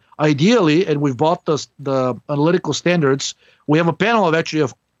 75% done. Ideally, and we've bought the analytical standards. We have a panel of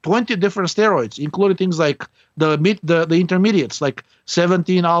 20 different steroids, including things like the intermediates, like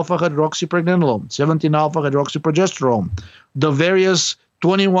 17-alpha hydroxypregnenolone, 17-alpha hydroxyprogesterone, the various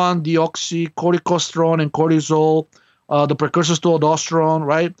 21-deoxycorticosterone and cortisol, the precursors to aldosterone,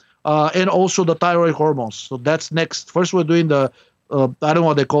 right? And also the thyroid hormones. So that's next. First, we're doing I don't know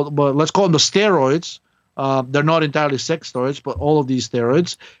what they call it, but let's call them the steroids. They're not entirely sex steroids, but all of these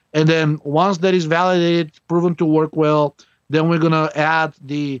steroids. And then once that is validated, proven to work well, then we're going to add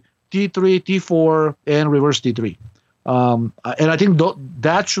the T3, T4, and reverse T3. And I think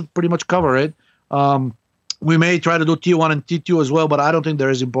that should pretty much cover it. We may try to do T1 and T2 as well, but I don't think they're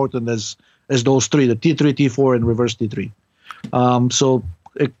as important as those 3, the T3, T4, and reverse T3. So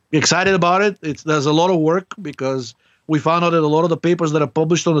excited about it. There's a lot of work because we found out that a lot of the papers that are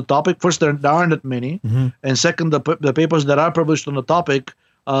published on the topic, first, there aren't that many. Mm-hmm. And second, the papers that are published on the topic,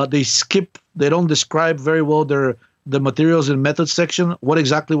 they don't describe very well the materials and methods section, what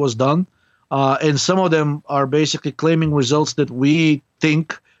exactly was done. And some of them are basically claiming results that we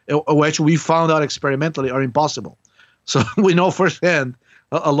think, or actually we found out experimentally, are impossible. So we know firsthand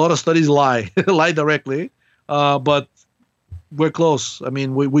a lot of studies lie directly, but we're close. I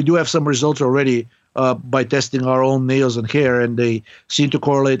mean, we do have some results already by testing our own nails and hair, and they seem to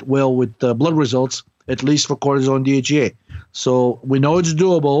correlate well with blood results, at least for cortisol and DHEA. So we know it's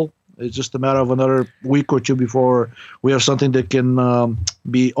doable. It's just a matter of another week or 2 before we have something that can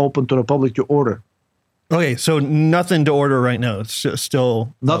be open to the public to order. Okay, so nothing to order right now. It's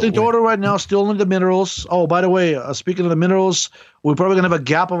still nothing to order right now. Still only the minerals. Oh, by the way, speaking of the minerals, we're probably gonna have a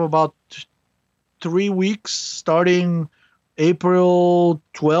gap of about 3 weeks, starting April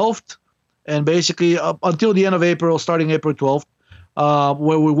 12th, and basically until the end of April, starting April 12th,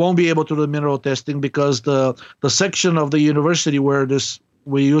 where we won't be able to do the mineral testing because the section of the university where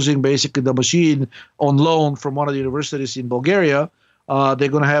we're using basically the machine on loan from one of the universities in Bulgaria. They're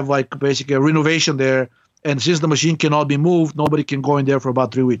going to have like basically a renovation there. And since the machine cannot be moved, nobody can go in there for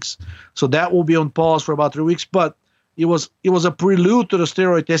about 3 weeks. So that will be on pause for about 3 weeks. But it was a prelude to the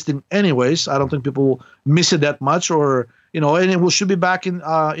steroid testing anyways. I don't think people miss it that much, and it should be back in,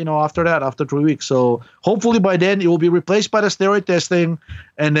 after that, after 3 weeks. So hopefully by then it will be replaced by the steroid testing.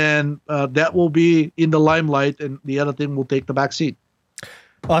 And then that will be in the limelight and the other thing will take the back seat.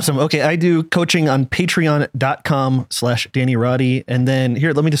 Awesome. Okay. I do coaching on patreon.com/Danny Roddy. And then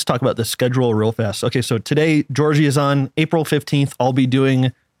here, let me just talk about the schedule real fast. Okay. So today, Georgi is on April 15th. I'll be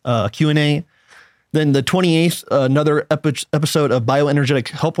doing a Q&A. Then the 28th, another episode of Bioenergetic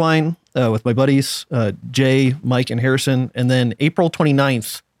Helpline with my buddies, Jay, Mike, and Harrison. And then April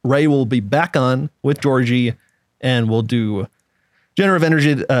 29th, Ray will be back on with Georgi and we'll do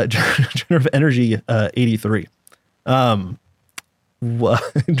Generative Energy 83.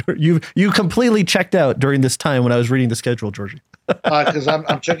 You completely checked out during this time when I was reading the schedule, Georgi. Because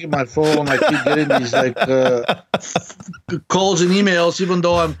I'm checking my phone. I keep getting these calls and emails, even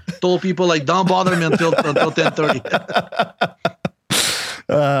though I'm told people don't bother me until 10:30.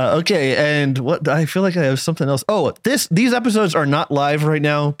 Okay, and what I feel like I have something else. Oh, these episodes are not live right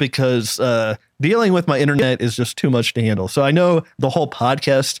now because dealing with my internet is just too much to handle. So I know the whole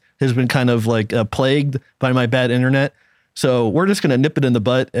podcast has been kind of plagued by my bad internet. So we're just going to nip it in the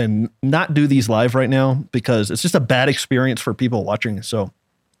butt and not do these live right now because it's just a bad experience for people watching. So,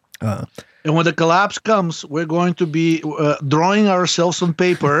 and when the collapse comes, we're going to be drawing ourselves on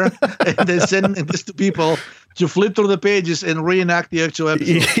paper and then sending this to people to flip through the pages and reenact the actual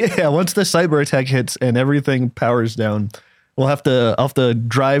episode. Yeah, once the cyber attack hits and everything powers down, I'll have to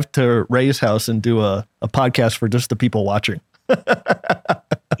drive to Ray's house and do a podcast for just the people watching.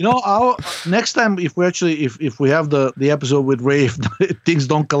 Next time, if we have the episode with Ray, if things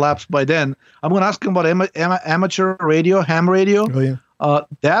don't collapse by then, I'm going to ask him about amateur radio, ham radio. Oh yeah.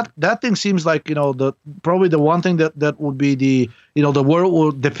 That thing seems like probably the one thing that would be the world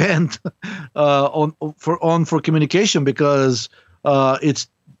will depend for communication because it's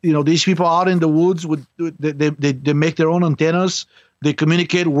these people out in the woods they make their own antennas. They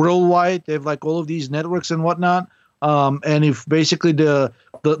communicate worldwide. They have like all of these networks and whatnot. And if basically the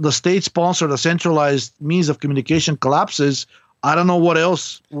state sponsor, the centralized means of communication collapses, I don't know what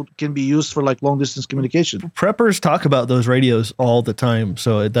else can be used for like long distance communication. Preppers talk about those radios all the time.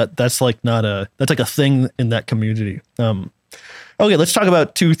 So that's like that's like a thing in that community. Okay, let's talk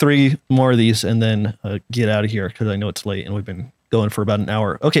about 2-3 more of these and then get out of here because I know it's late and we've been going for about an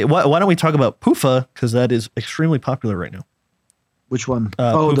hour. Okay, why don't we talk about PUFA because that is extremely popular right now. Which one?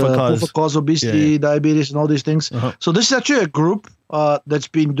 PUFA cause obesity, diabetes, and all these things. Uh-huh. So this is actually a group that's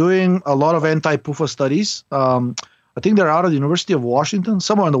been doing a lot of anti-PUFA studies. I think they're out of the University of Washington,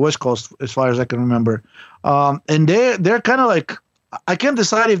 somewhere on the West Coast, as far as I can remember. And they're kind of like, I can't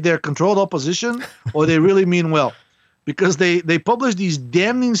decide if they're controlled opposition or they really mean well, because they publish these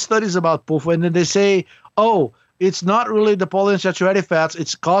damning studies about PUFA, and then they say, oh, it's not really the polyunsaturated fats;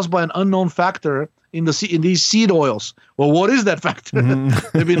 it's caused by an unknown factor in these seed oils. Well, what is that factor?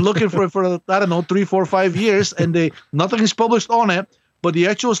 Mm-hmm. They've been looking for I don't know 3, 4, 5 years, and nothing is published on it. But the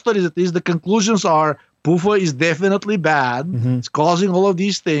actual studies, at least the conclusions are, PUFA is definitely bad. Mm-hmm. It's causing all of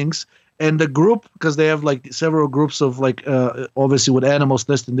these things. And the group, because they have like several groups of like, obviously with animals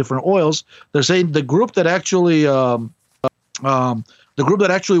testing different oils, they're saying the group that actually was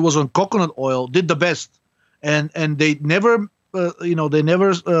on coconut oil did the best. And they never,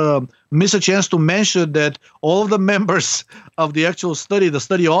 miss a chance to mention that all of the members of the actual study, the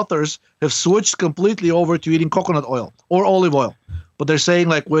study authors, have switched completely over to eating coconut oil or olive oil. But they're saying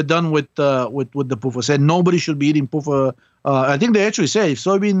like we're done with the PUFA. Said nobody should be eating PUFA. I think they actually say if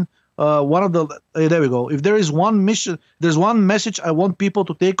soybean. There we go. If there's one message I want people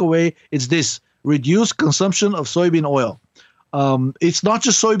to take away, it's this: reduce consumption of soybean oil. It's not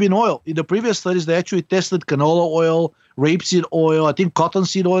just soybean oil. In the previous studies, they actually tested canola oil, rapeseed oil, I think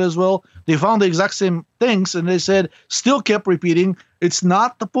cottonseed oil as well. They found the exact same things, and they said, still kept repeating, it's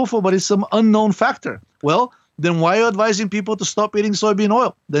not the PUFA, but it's some unknown factor. Well, then why are you advising people to stop eating soybean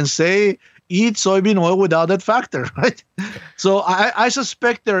oil? Then say eat soybean oil without that factor, right? So I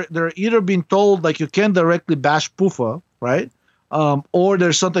suspect they're either being told like you can't directly bash PUFA, right? Or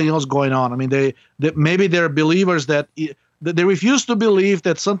there's something else going on. I mean, they maybe they're believers that they refuse to believe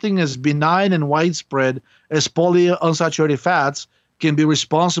that something as benign and widespread as polyunsaturated fats can be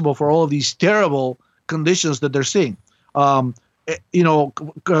responsible for all of these terrible conditions that they're seeing.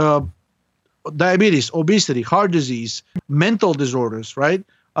 Diabetes, obesity, heart disease, mental disorders, right?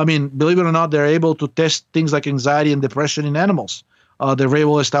 I mean, believe it or not, they're able to test things like anxiety and depression in animals. They're very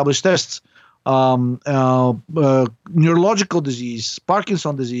well established tests. Neurological disease,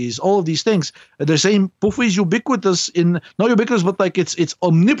 Parkinson's disease, all of these things. They're saying PUFA is ubiquitous not ubiquitous, but like it's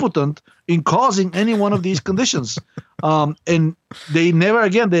omnipotent in causing any one of these conditions. And they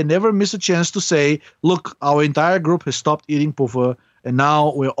never miss a chance to say, look, our entire group has stopped eating PUFA, and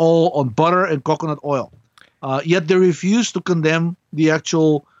now we're all on butter and coconut oil. Yet they refuse to condemn the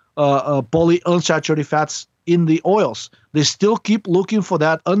actual polyunsaturated fats in the oils. They still keep looking for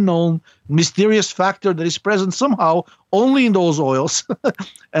that unknown, mysterious factor that is present somehow only in those oils,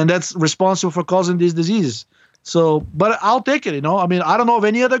 and that's responsible for causing these diseases. So, but I'll take it. I mean, I don't know of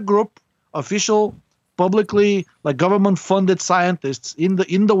any other group, official, publicly, like government-funded scientists in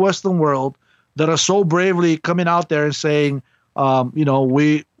the Western world that are so bravely coming out there and saying,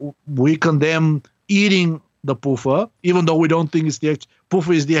 we condemn eating the PUFA, even though we don't think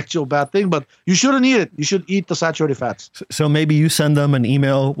PUFA is the actual bad thing, but you shouldn't eat it. You should eat the saturated fats. So maybe you send them an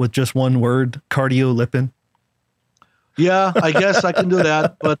email with just one word, cardiolipin. Yeah, I guess I can do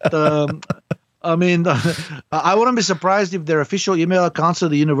that. But I mean, I wouldn't be surprised if their official email accounts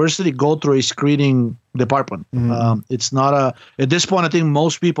of the university go through a screening department. Mm-hmm. It's not at this point, I think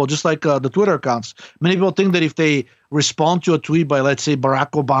most people, just like the Twitter accounts, many people think that if they respond to a tweet by, let's say,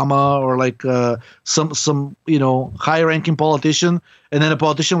 Barack Obama or like some high-ranking politician, and then a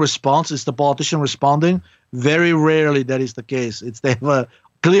politician responds, it's the politician responding. Very rarely that is the case.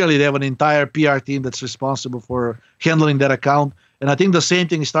 Clearly they have an entire PR team that's responsible for handling that account. And I think the same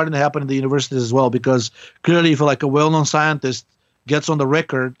thing is starting to happen in the universities as well, because clearly if like a well-known scientist gets on the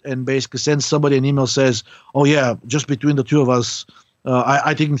record and basically sends somebody an email, says, oh yeah, just between the two of us,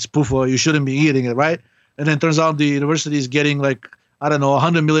 I think it's PUFA, you shouldn't be eating it, right? And then it turns out the university is getting like, I don't know,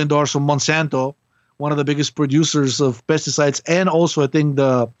 $100 million from Monsanto, one of the biggest producers of pesticides, and also I think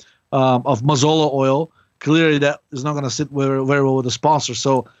of Mazola oil. Clearly that is not going to sit very well with the sponsor.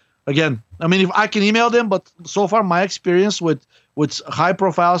 So again, I mean, if I can email them, but so far my experience with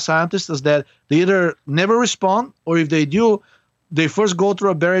high-profile scientists is that they either never respond, or if they do, they first go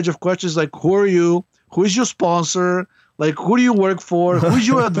through a barrage of questions like, who are you? Who is your sponsor? Like, who do you work for? Who is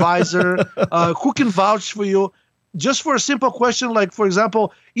your advisor? Who can vouch for you? just for a simple question, like for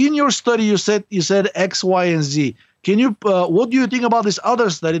example, in your study you said X, Y, and Z. Can you what do you think about this other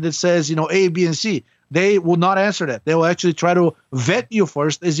study that says A, B, and C? They will not answer that. They will actually try to vet you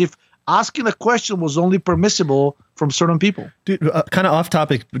first, as if asking a question was only permissible from certain people. Dude, kind of off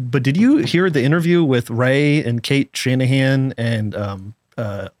topic, but did you hear the interview with Ray and Kate Shanahan and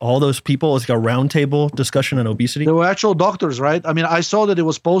all those people? It's like a roundtable discussion on obesity. They were actual doctors, right? I mean, I saw that it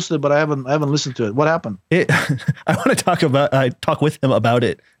was posted, but I haven't listened to it. What happened? I want to talk with him about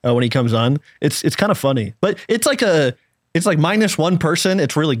it when he comes on. It's kind of funny, but it's like minus one person.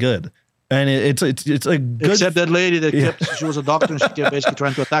 It's really good. And it's a good. Except that lady that she was a doctor and she kept basically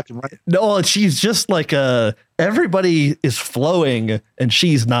trying to attack him, right? No, she's just like everybody is flowing and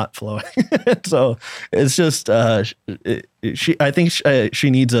she's not flowing. So it's just I think she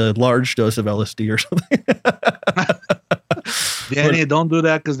needs a large dose of LSD or something. Danny, don't do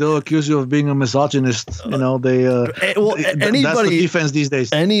that because they'll accuse you of being a misogynist. Anybody, that's the defense these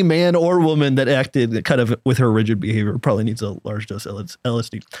days. Any man or woman that acted kind of with her rigid behavior probably needs a large dose of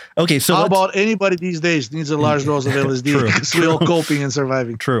LSD. Okay, so how about anybody these days needs a large dose of LSD because we're all coping and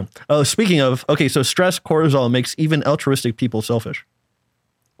surviving. True. Oh, speaking of, okay, so stress, cortisol makes even altruistic people selfish.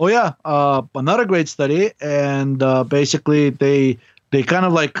 Oh yeah, another great study, and basically they kind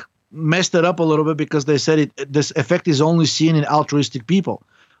of like messed it up a little bit because they said this effect is only seen in altruistic people.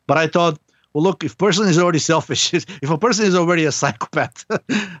 But I thought, well, look, if a person is already selfish, if a person is already a psychopath,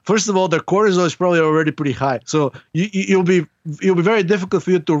 first of all, their cortisol is probably already pretty high. So it'll be very difficult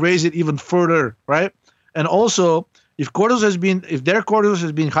for you to raise it even further, right? And also, if their cortisol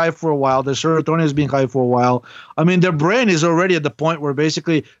has been high for a while, their serotonin has been high for a while, I mean, their brain is already at the point where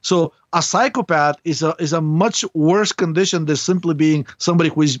basically, so a psychopath is a much worse condition than simply being somebody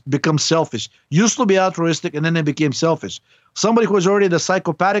who has become selfish. Used to be altruistic and then they became selfish. Somebody who is already at the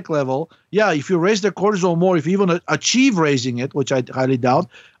psychopathic level, yeah, if you raise their cortisol more, if you even achieve raising it, which I highly doubt,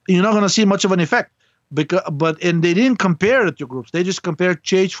 you're not going to see much of an effect. And they didn't compare the two groups. They just compared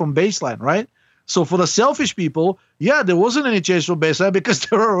change from baseline, right? So for the selfish people, yeah, there wasn't any change from baseline because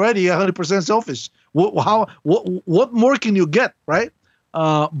they're already 100% selfish. What more can you get, right?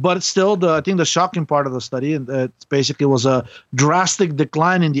 But still, I think the shocking part of the study, and it basically was a drastic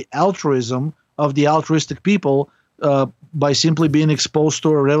decline in the altruism of the altruistic people by simply being exposed to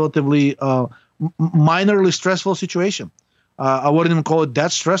a relatively minorly stressful situation. I wouldn't even call it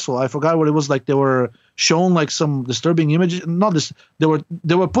that stressful. I forgot what it was like. They were shown like some disturbing images. Not this. They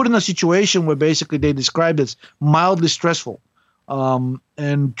were put in a situation where basically they described it as mildly stressful.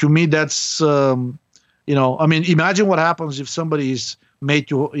 And to me, that's I mean, imagine what happens if somebody is made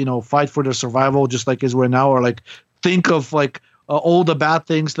to fight for their survival, just like as we're now, or like think of like all the bad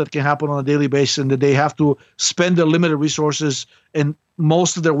things that can happen on a daily basis, and that they have to spend their limited resources and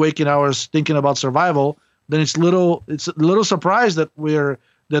most of their waking hours thinking about survival. Then it's a little surprised that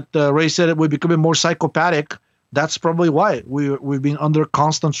Ray said that we're becoming more psychopathic. That's probably why we've been under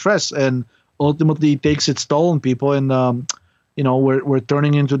constant stress, and ultimately it takes its toll on people. And we're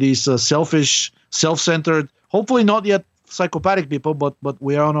turning into these selfish, self-centered, hopefully not yet psychopathic people, but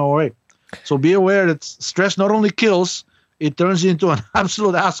we are on our way. So be aware that stress not only kills, it turns you into an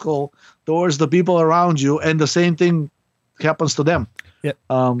absolute asshole towards the people around you, and the same thing happens to them. Yeah.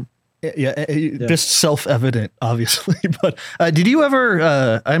 Just self-evident, obviously. But did you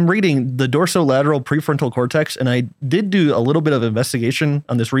ever, I'm reading the dorsolateral prefrontal cortex, and I did do a little bit of investigation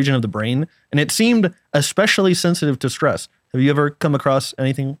on this region of the brain, and it seemed especially sensitive to stress. Have you ever come across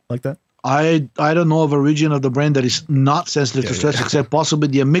anything like that? I don't know of a region of the brain that is not sensitive to stress, except possibly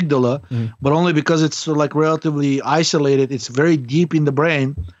the amygdala, but only because it's like relatively isolated. It's very deep in the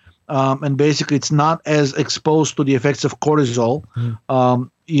brain, and basically it's not as exposed to the effects of cortisol.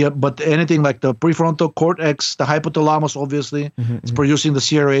 But anything like the prefrontal cortex, the hypothalamus, obviously, it's producing the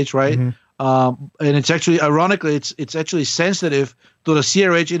CRH, right? And it's actually, ironically, it's actually sensitive to the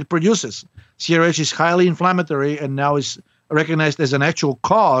CRH it produces. CRH is highly inflammatory and now is recognized as an actual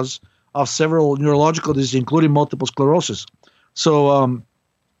cause of several neurological diseases, including multiple sclerosis. So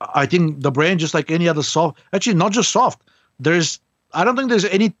I think the brain, just like any other soft, actually not just soft, I don't think there's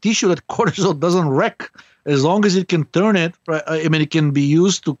any tissue that cortisol doesn't wreck, as long as it can turn it. Right? I mean, it can be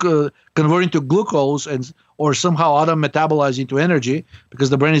used to convert into glucose or somehow other metabolize into energy, because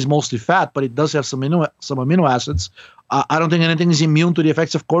the brain is mostly fat, but it does have some amino acids. I don't think anything is immune to the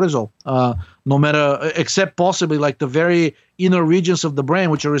effects of cortisol, no matter, except possibly like the very inner regions of the brain,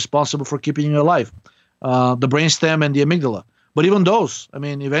 which are responsible for keeping you alive, the brainstem and the amygdala. But even those, I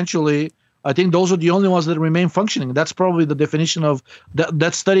mean, eventually, I think those are the only ones that remain functioning. That's probably the definition of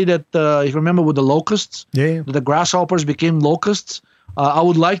that study that, if you remember, with the locusts, the grasshoppers became locusts. I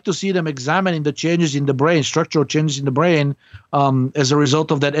would like to see them examining the changes in the brain, structural changes in the brain, as a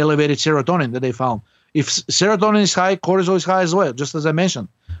result of that elevated serotonin that they found. If serotonin is high, cortisol is high as well, just as I mentioned.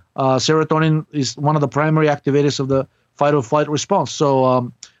 Serotonin is one of the primary activators of the fight or flight response.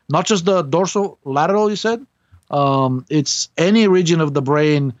 So not just the dorsolateral, you said, it's any region of the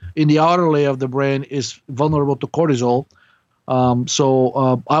brain in the outer layer of the brain is vulnerable to cortisol.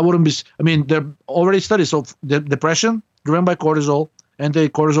 I wouldn't be, I mean, there are already studies. So depression driven by cortisol,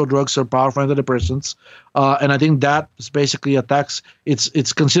 anti-cortisol drugs are powerful antidepressants. And I think that is basically attacks,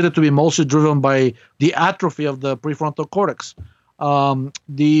 it's considered to be mostly driven by the atrophy of the prefrontal cortex.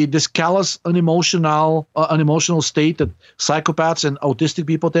 This callous, unemotional state that psychopaths and autistic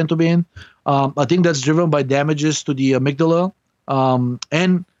people tend to be in. I think that's driven by damages to the amygdala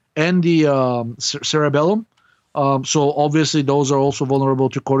and the cerebellum. So obviously those are also vulnerable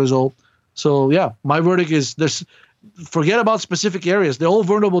to cortisol. So yeah, my verdict is forget about specific areas. They're all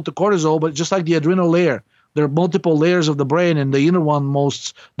vulnerable to cortisol, but just like the adrenal layer, there are multiple layers of the brain, and the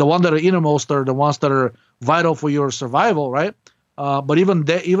the one that are innermost are the ones that are vital for your survival, right? But even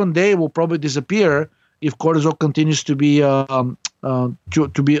they will probably disappear if cortisol continues to be to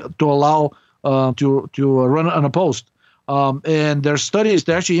run unopposed. And there are studies,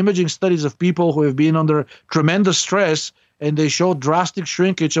 they're actually imaging studies of people who have been under tremendous stress, and they show drastic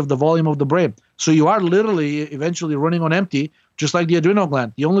shrinkage of the volume of the brain. So you are literally eventually running on empty, just like the adrenal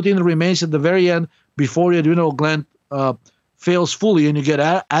gland. The only thing that remains at the very end before the adrenal gland fails fully and you get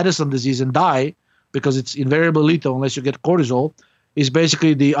Addison disease and die, because it's invariably lethal unless you get cortisol, is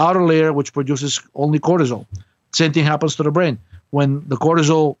basically the outer layer, which produces only cortisol. Same thing happens to the brain. When the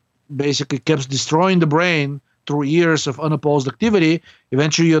cortisol basically keeps destroying the brain through years of unopposed activity,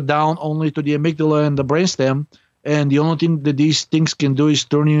 eventually you're down only to the amygdala and the brainstem, and the only thing that these things can do is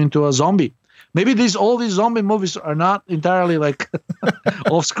turn you into a zombie. Maybe all these zombie movies are not entirely like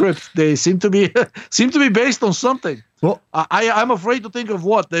off script. They seem to be based on something. Well, I'm afraid to think of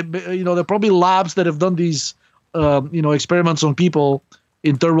what there are probably labs that have done these experiments on people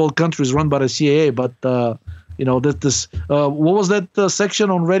in third world countries run by the CIA. But what was that section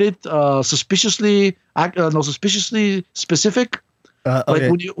on Reddit? Suspiciously specific. Okay. Like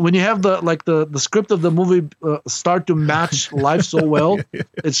when you have the script of the movie start to match life so well,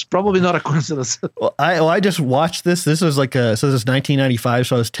 it's probably not a coincidence. Well, I just watched this. This was this is 1995,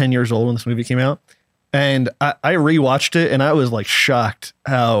 so I was 10 years old when this movie came out, and I rewatched it, and I was like shocked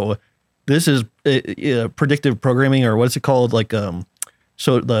how this is predictive programming, or what's it called?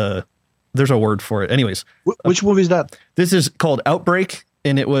 There's a word for it. Anyways, which movie is that? This is called Outbreak.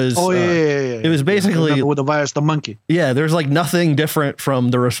 And it was, it was basically with the virus, the monkey. Yeah. There's like nothing different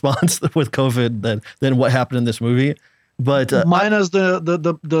from the response with COVID than what happened in this movie. But minus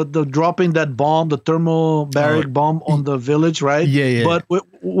the dropping that bomb, the thermobaric bomb on the village, right? Yeah. But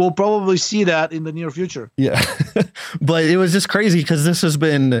we'll probably see that in the near future. Yeah. But it was just crazy because this has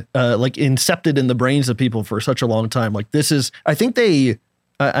been incepted in the brains of people for such a long time. Like this is, I think I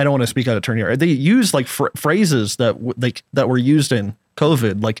don't want to speak out of turn here. They use like phrases that were used in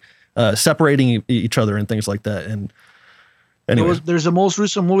COVID, like separating each other and things like that. And anyway, there's a most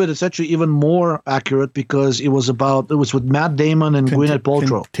recent movie that's actually even more accurate because it was with Matt Damon and Gwyneth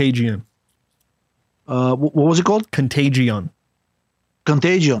Paltrow. Contagion. What was it called? Contagion.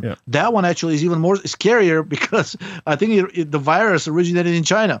 Yeah. That one actually is even more scarier because I think the virus originated in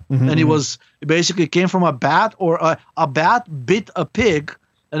China, and it basically came from a bat, or a bat bit a pig,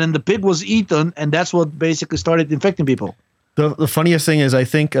 and then the pig was eaten, and that's what basically started infecting people. The funniest thing is, I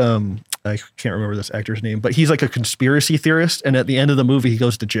think I can't remember this actor's name, but he's like a conspiracy theorist, and at the end of the movie, he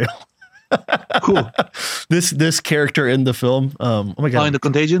goes to jail. Cool. This character in the film, oh my god, in the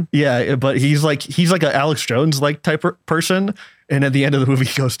Contagion. Yeah, but he's like an Alex Jones like type person, and at the end of the movie,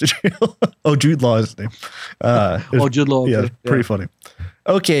 he goes to jail. Oh, Jude Law is his name. Jude Law. Okay. Yeah, pretty funny.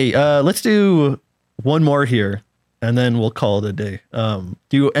 Okay, let's do one more here, and then we'll call it a day.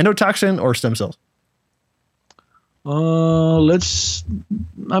 Do endotoxin or stem cells? I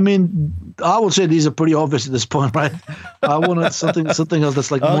would say these are pretty obvious at this point, right? I want something else that's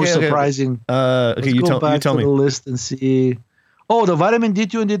like more surprising. Okay, you tell me. The list and see. Oh, the vitamin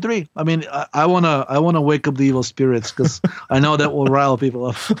D2 and D3. I mean, I wanna wake up the evil spirits because I know that will rile people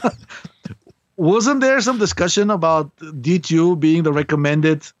up. Wasn't there some discussion about D2 being the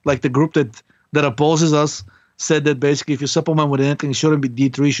recommended, like the group that opposes us said that basically if you supplement with anything, it shouldn't be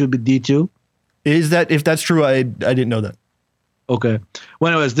D3, it should be D2? Is that, if that's true, I didn't know that. Okay.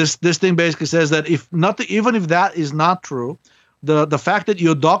 Well, anyways, this thing basically says that even if that is not true, the fact that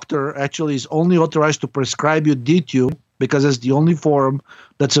your doctor actually is only authorized to prescribe you D2 because it's the only form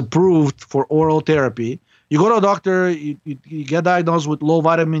that's approved for oral therapy, You go to a doctor, you get diagnosed with low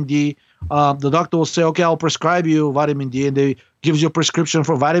vitamin D. The doctor will say, okay, I'll prescribe you vitamin D, and they gives you a prescription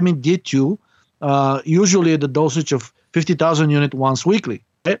for vitamin D2, usually the dosage of 50,000 units once weekly.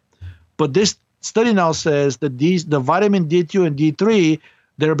 Right? But this study now says that the vitamin D2 and D3,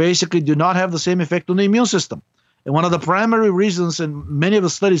 they basically do not have the same effect on the immune system. And one of the primary reasons in many of the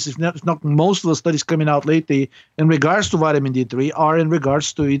studies, if not most of the studies coming out lately in regards to vitamin D3, are in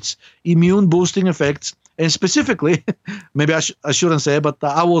regards to its immune boosting effects. And specifically, maybe I shouldn't say it, but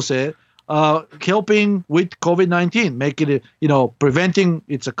I will say it, helping with COVID-19, making it, preventing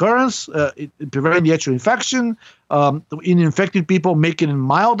its occurrence, preventing the actual infection, in infected people, making it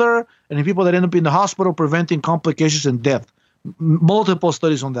milder, and in people that end up in the hospital, preventing complications and death. Multiple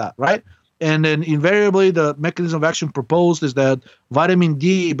studies on that, right? And then invariably, the mechanism of action proposed is that vitamin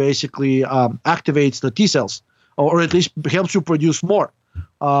D basically activates the T cells, or at least helps you produce more.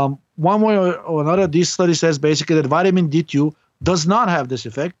 One way or another, this study says basically that vitamin D2 does not have this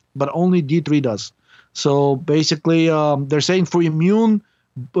effect, but only D3 does. So basically, they're saying for immune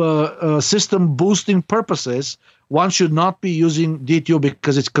system boosting purposes, one should not be using D2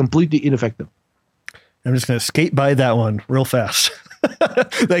 because it's completely ineffective. I'm just going to skate by that one real fast.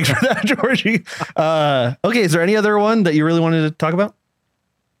 Thanks for that, Georgie. Okay, is there any other one that you really wanted to talk about?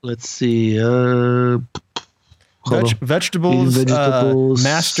 Let's see. Vegetables,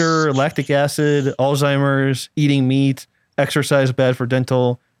 master lactic acid, Alzheimer's, eating meat, exercise bad for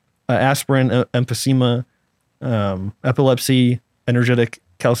dental, aspirin, emphysema, epilepsy, energetic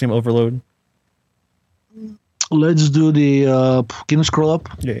calcium overload. Let's do the, can you scroll up?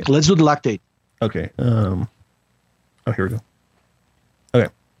 Yeah. Let's do the lactate. Okay. Oh, here we go. Okay.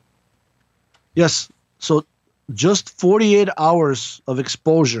 Yes. So just 48 hours of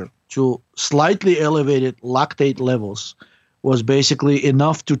exposure to slightly elevated lactate levels was basically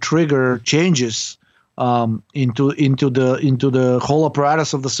enough to trigger changes into the whole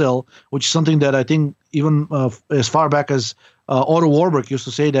apparatus of the cell, which is something that I think even as far back as Otto Warburg used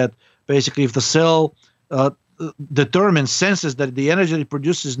to say, that basically if the cell senses that the energy it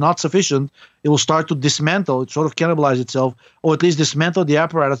produces is not sufficient, it will start to dismantle, it sort of cannibalize itself, or at least dismantle the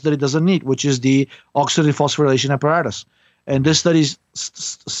apparatus that it doesn't need, which is the oxidative phosphorylation apparatus. And this study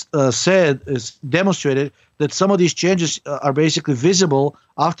demonstrated that some of these changes are basically visible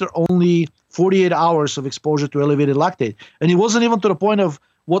after only 48 hours of exposure to elevated lactate. And it wasn't even to the point of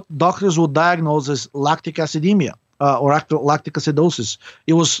what doctors would diagnose as lactic acidemia or lactic acidosis.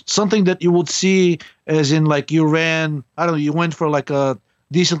 It was something that you would see as in like you ran, you went for like a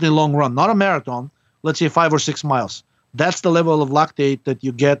decently long run, not a marathon, let's say 5 or 6 miles. That's the level of lactate that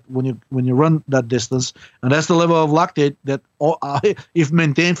you get when you run that distance, and that's the level of lactate that, if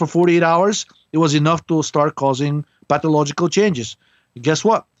maintained for 48 hours, it was enough to start causing pathological changes. Guess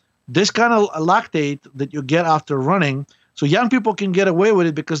what? This kind of lactate that you get after running, so young people can get away with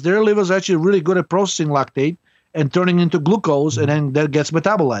it because their liver is actually really good at processing lactate and turning into glucose, and then that gets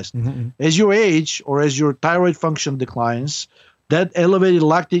metabolized. Mm-hmm. As you age or as your thyroid function declines, that elevated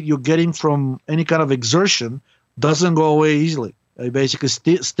lactate you're getting from any kind of exertion doesn't go away easily. It basically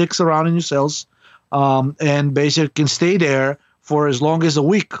sticks around in your cells, and basically can stay there for as long as a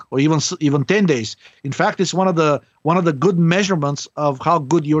week or even 10 days. In fact, it's one of the good measurements of how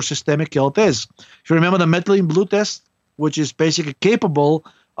good your systemic health is. If you remember the methylene blue test, which is basically capable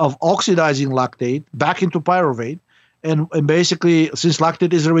of oxidizing lactate back into pyruvate, and basically since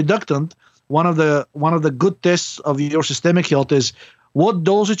lactate is a reductant, one of the good tests of your systemic health is what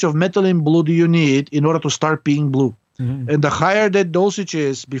dosage of methylene blue do you need in order to start peeing blue? Mm-hmm. And the higher that dosage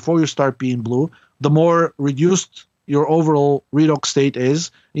is before you start peeing blue, the more reduced your overall redox state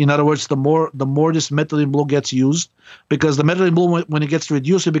is. In other words, the more this methylene blue gets used, because the methylene blue, when it gets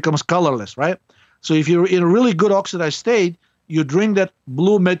reduced, it becomes colorless, right? So if you're in a really good oxidized state, you drink that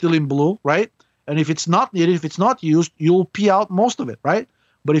blue methylene blue, right? And if it's not needed, if it's not used, you'll pee out most of it, right?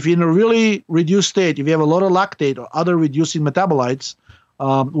 But if you're in a really reduced state, if you have a lot of lactate or other reducing metabolites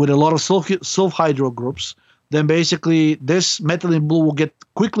with a lot of sulfhydryl groups, then basically this methylene blue will get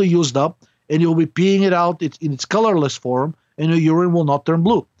quickly used up, and you'll be peeing it out in its colorless form, and your urine will not turn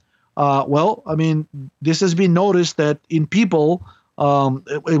blue. This has been noticed that in people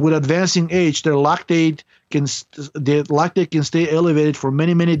with advancing age, their lactate can stay elevated for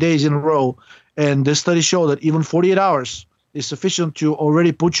many, many days in a row. And this study showed that even 48 hours is sufficient to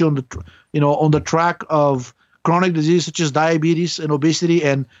already put you on the track of chronic disease such as diabetes and obesity,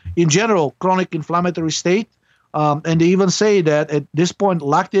 and in general chronic inflammatory state. And they even say that at this point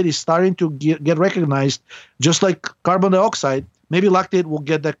lactate is starting to get recognized, just like carbon dioxide. Maybe lactate will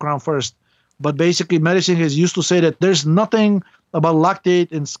get that crown first, but basically medicine has used to say that there's nothing about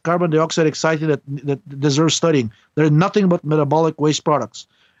lactate and carbon dioxide exciting that deserves studying. They're nothing but metabolic waste products.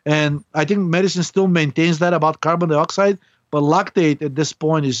 And I think medicine still maintains that about carbon dioxide, but lactate at this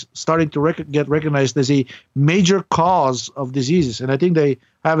point is starting to get recognized as a major cause of diseases. And I think they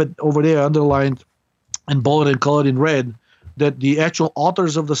have it over there underlined and bolded and colored in red, that the actual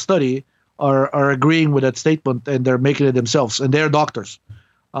authors of the study are agreeing with that statement, and they're making it themselves, and they're doctors.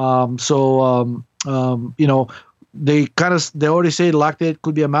 They already say lactate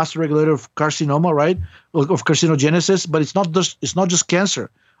could be a master regulator of carcinoma, right? Of carcinogenesis, but it's not just cancer.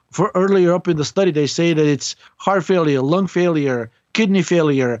 For earlier up in the study, they say that it's heart failure, lung failure, kidney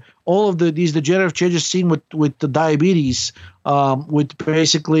failure, all of these degenerative changes seen with the diabetes, with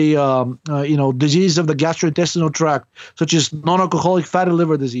basically disease of the gastrointestinal tract, such as non-alcoholic fatty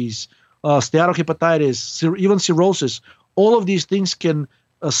liver disease, steatohepatitis, even cirrhosis. All of these things can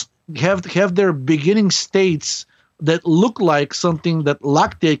have their beginning states that look like something that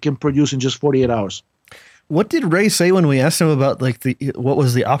lactate can produce in just 48 hours. What did Ray say when we asked him about what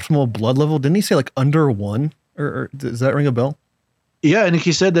was the optimal blood level? Didn't he say like under 1? Or does that ring a bell? Yeah, and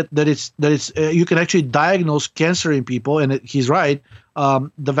he said that it's you can actually diagnose cancer in people, and he's right.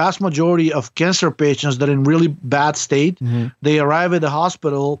 The vast majority of cancer patients that are in really bad state, they arrive at the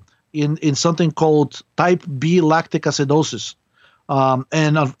hospital in something called type B lactic acidosis.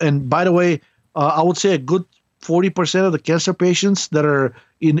 And by the way, I would say a good 40% of the cancer patients that are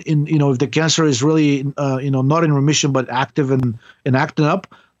in if the cancer is really not in remission but active and acting up,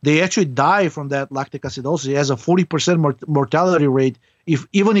 they actually die from that lactic acidosis. It has a 40% mortality rate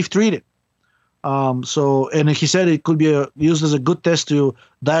even if treated. And he said it could be used as a good test to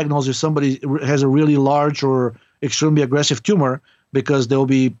diagnose if somebody has a really large or extremely aggressive tumor, because they'll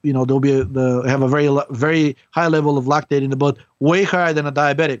have a very very high level of lactate in the blood, way higher than a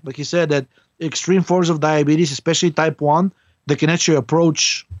diabetic. But he said that extreme forms of diabetes, especially type 1, they can actually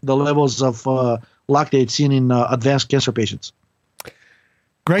approach the levels of lactate seen in advanced cancer patients.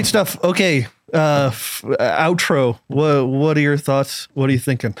 Great stuff. Okay. Outro. What are your thoughts? What are you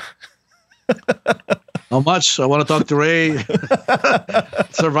thinking? Not much. I want to talk to Ray,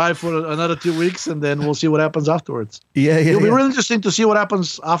 survive for another 2 weeks, and then we'll see what happens afterwards. It'll be really interesting to see what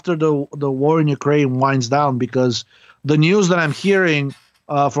happens after the war in Ukraine winds down, because the news that I'm hearing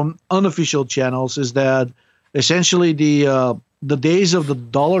from unofficial channels is that essentially the days of the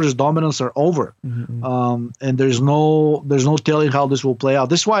dollar's dominance are over, and there's no telling how this will play out.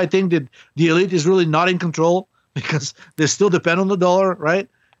 This is why I think that the elite is really not in control, because they still depend on the dollar, right?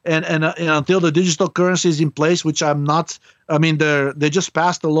 And until the digital currency is in place, which they just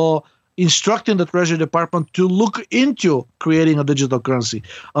passed a law instructing the Treasury Department to look into creating a digital currency,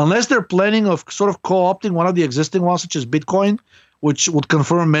 unless they're planning of sort of co-opting one of the existing ones, such as Bitcoin, which would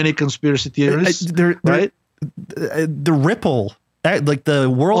confirm many conspiracy theories. Right? The Ripple, like the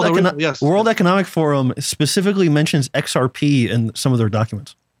World Economic Forum, specifically mentions XRP in some of their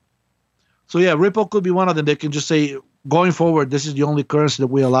documents. So yeah, Ripple could be one of them. They can just say, going forward, this is the only currency that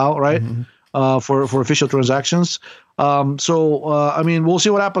we allow, right? For official transactions. We'll see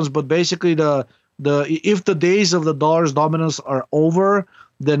what happens. But basically, if the days of the dollar's dominance are over,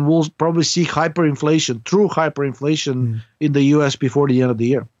 then we'll probably see true hyperinflation in the U.S. before the end of the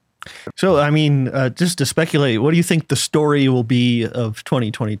year. So, just to speculate, what do you think the story will be of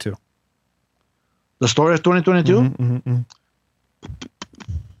 2022? The story of 2022?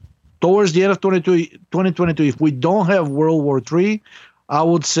 Towards the end of 2022, if we don't have World War III, I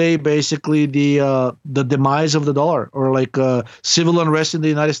would say basically the demise of the dollar, or like civil unrest in the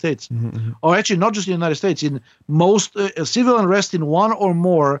United States. Or actually, not just in the United States, in most civil unrest in one or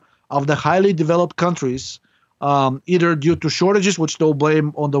more of the highly developed countries, either due to shortages, which they'll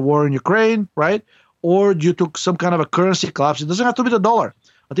blame on the war in Ukraine, right? Or due to some kind of a currency collapse. It doesn't have to be the dollar.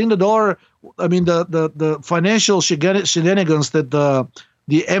 I think the dollar, the financial shenanigans that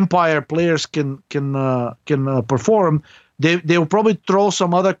the empire players can perform, they will probably throw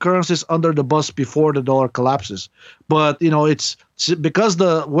some other currencies under the bus before the dollar collapses. But it's because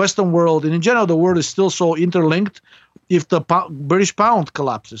the Western world, and in general the world, is still so interlinked. If the British pound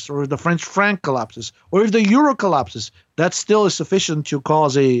collapses, or if the French franc collapses, or if the euro collapses, that still is sufficient to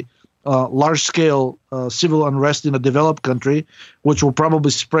cause a large-scale civil unrest in a developed country, which will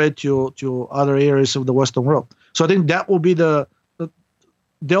probably spread to other areas of the Western world. So I think that will be the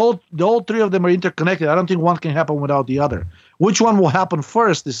all three of them are interconnected. I don't think one can happen without the other. Which one will happen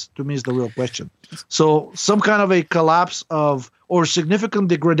first to me is the real question. So some kind of a collapse or significant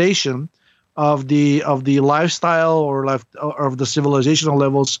degradation of the lifestyle or of the civilizational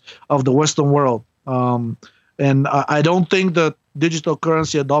levels of the Western world. And I don't think that digital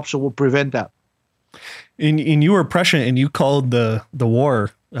currency adoption will prevent that. And you were prescient, and you called the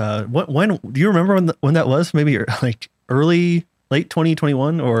war. When do you remember when that was? Maybe like late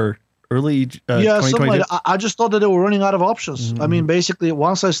 2021 or early 2022? I just thought that they were running out of options. I mean, basically,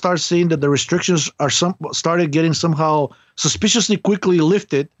 once I start seeing that the restrictions started getting somehow suspiciously quickly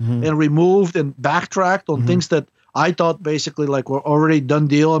lifted and removed and backtracked on things that I thought basically like were already done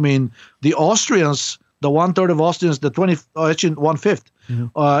deal. I mean, the Austrians, the 1/3 of Austrians, actually 1/5,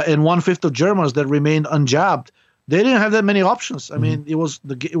 and 1/5 of Germans that remained unjabbed, they didn't have that many options. I mean, it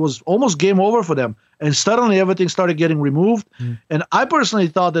was almost game over for them. And suddenly everything started getting removed. And I personally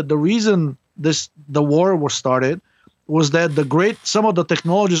thought that the reason the war was started was that some of the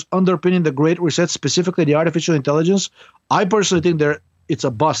technologies underpinning the Great Reset, specifically the artificial intelligence, I personally think it's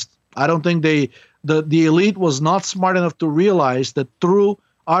a bust. I don't think the elite was not smart enough to realize that through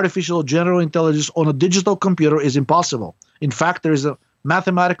artificial general intelligence on a digital computer is impossible. In fact, there is a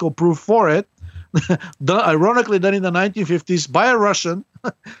mathematical proof for it, ironically done in the 1950s by a Russian.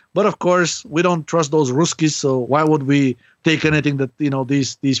 But of course, we don't trust those Ruskies, so why would we take anything that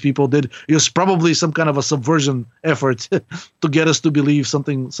these people did? It was probably some kind of a subversion effort to get us to believe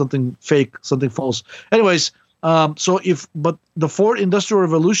something fake, something false. Anyways, but the fourth industrial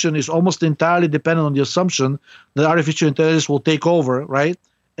revolution is almost entirely dependent on the assumption that artificial intelligence will take over, right?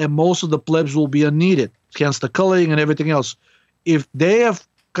 And most of the plebs will be unneeded, hence the culling and everything else. If they have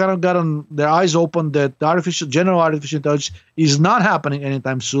kind of gotten their eyes open that the general artificial intelligence is not happening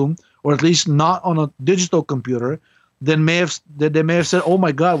anytime soon, or at least not on a digital computer, then they may have said, "Oh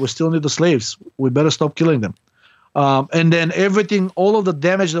my God, we still need the slaves. We better stop killing them." And then all of the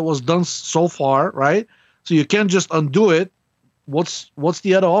damage that was done so far, right? So you can't just undo it. What's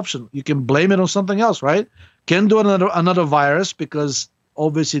the other option? You can blame it on something else, right? Can do another virus, because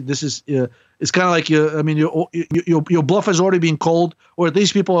obviously this is it's kind of like your bluff has already been called, or at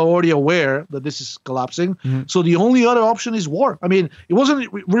least people are already aware that this is collapsing. So the only other option is war. I mean, it wasn't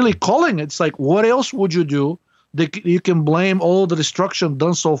really calling. It's like, what else would you do? You can blame all the destruction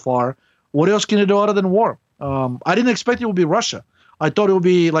done so far. What else can you do other than war? I didn't expect it would be Russia. I thought it would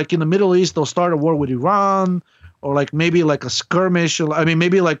be like in the Middle East, they'll start a war with Iran, or like maybe like a skirmish. I mean,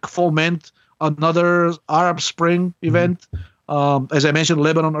 maybe like foment another Arab Spring event. As I mentioned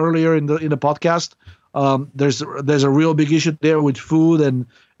Lebanon earlier in the podcast, there's a real big issue there with food and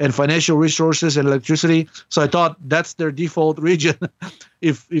financial resources and electricity. So I thought that's their default region.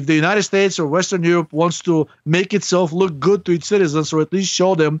 If the United States or Western Europe wants to make itself look good to its citizens, or at least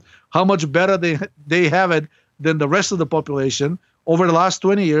show them how much better they have it than the rest of the population, over the last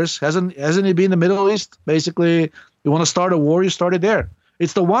 20 years, hasn't it been the Middle East? Basically, you want to start a war, you start it there.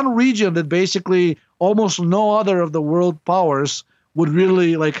 It's the one region that basically almost no other of the world powers would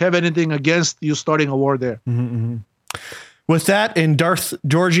really like have anything against you starting a war there. With that, and Darth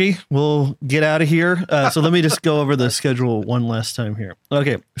Georgi, we'll get out of here. So let me just go over the schedule one last time here.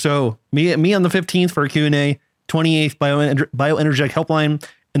 Okay, so me on the 15th for a Q&A, 28th bioenergetic helpline,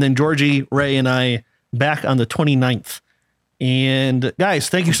 and then Georgi, Ray, and I back on the 29th. And guys,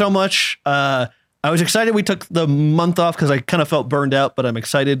 thank you so much. I was excited we took the month off because I kind of felt burned out, but I'm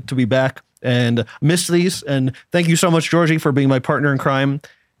excited to be back and missed these. And thank you so much, Georgi, for being my partner in crime.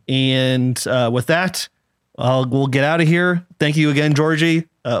 And with that, we'll get out of here. Thank you again, Georgi.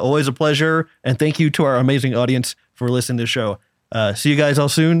 Always a pleasure. And thank you to our amazing audience for listening to the show. See you guys all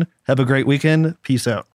soon. Have a great weekend. Peace out.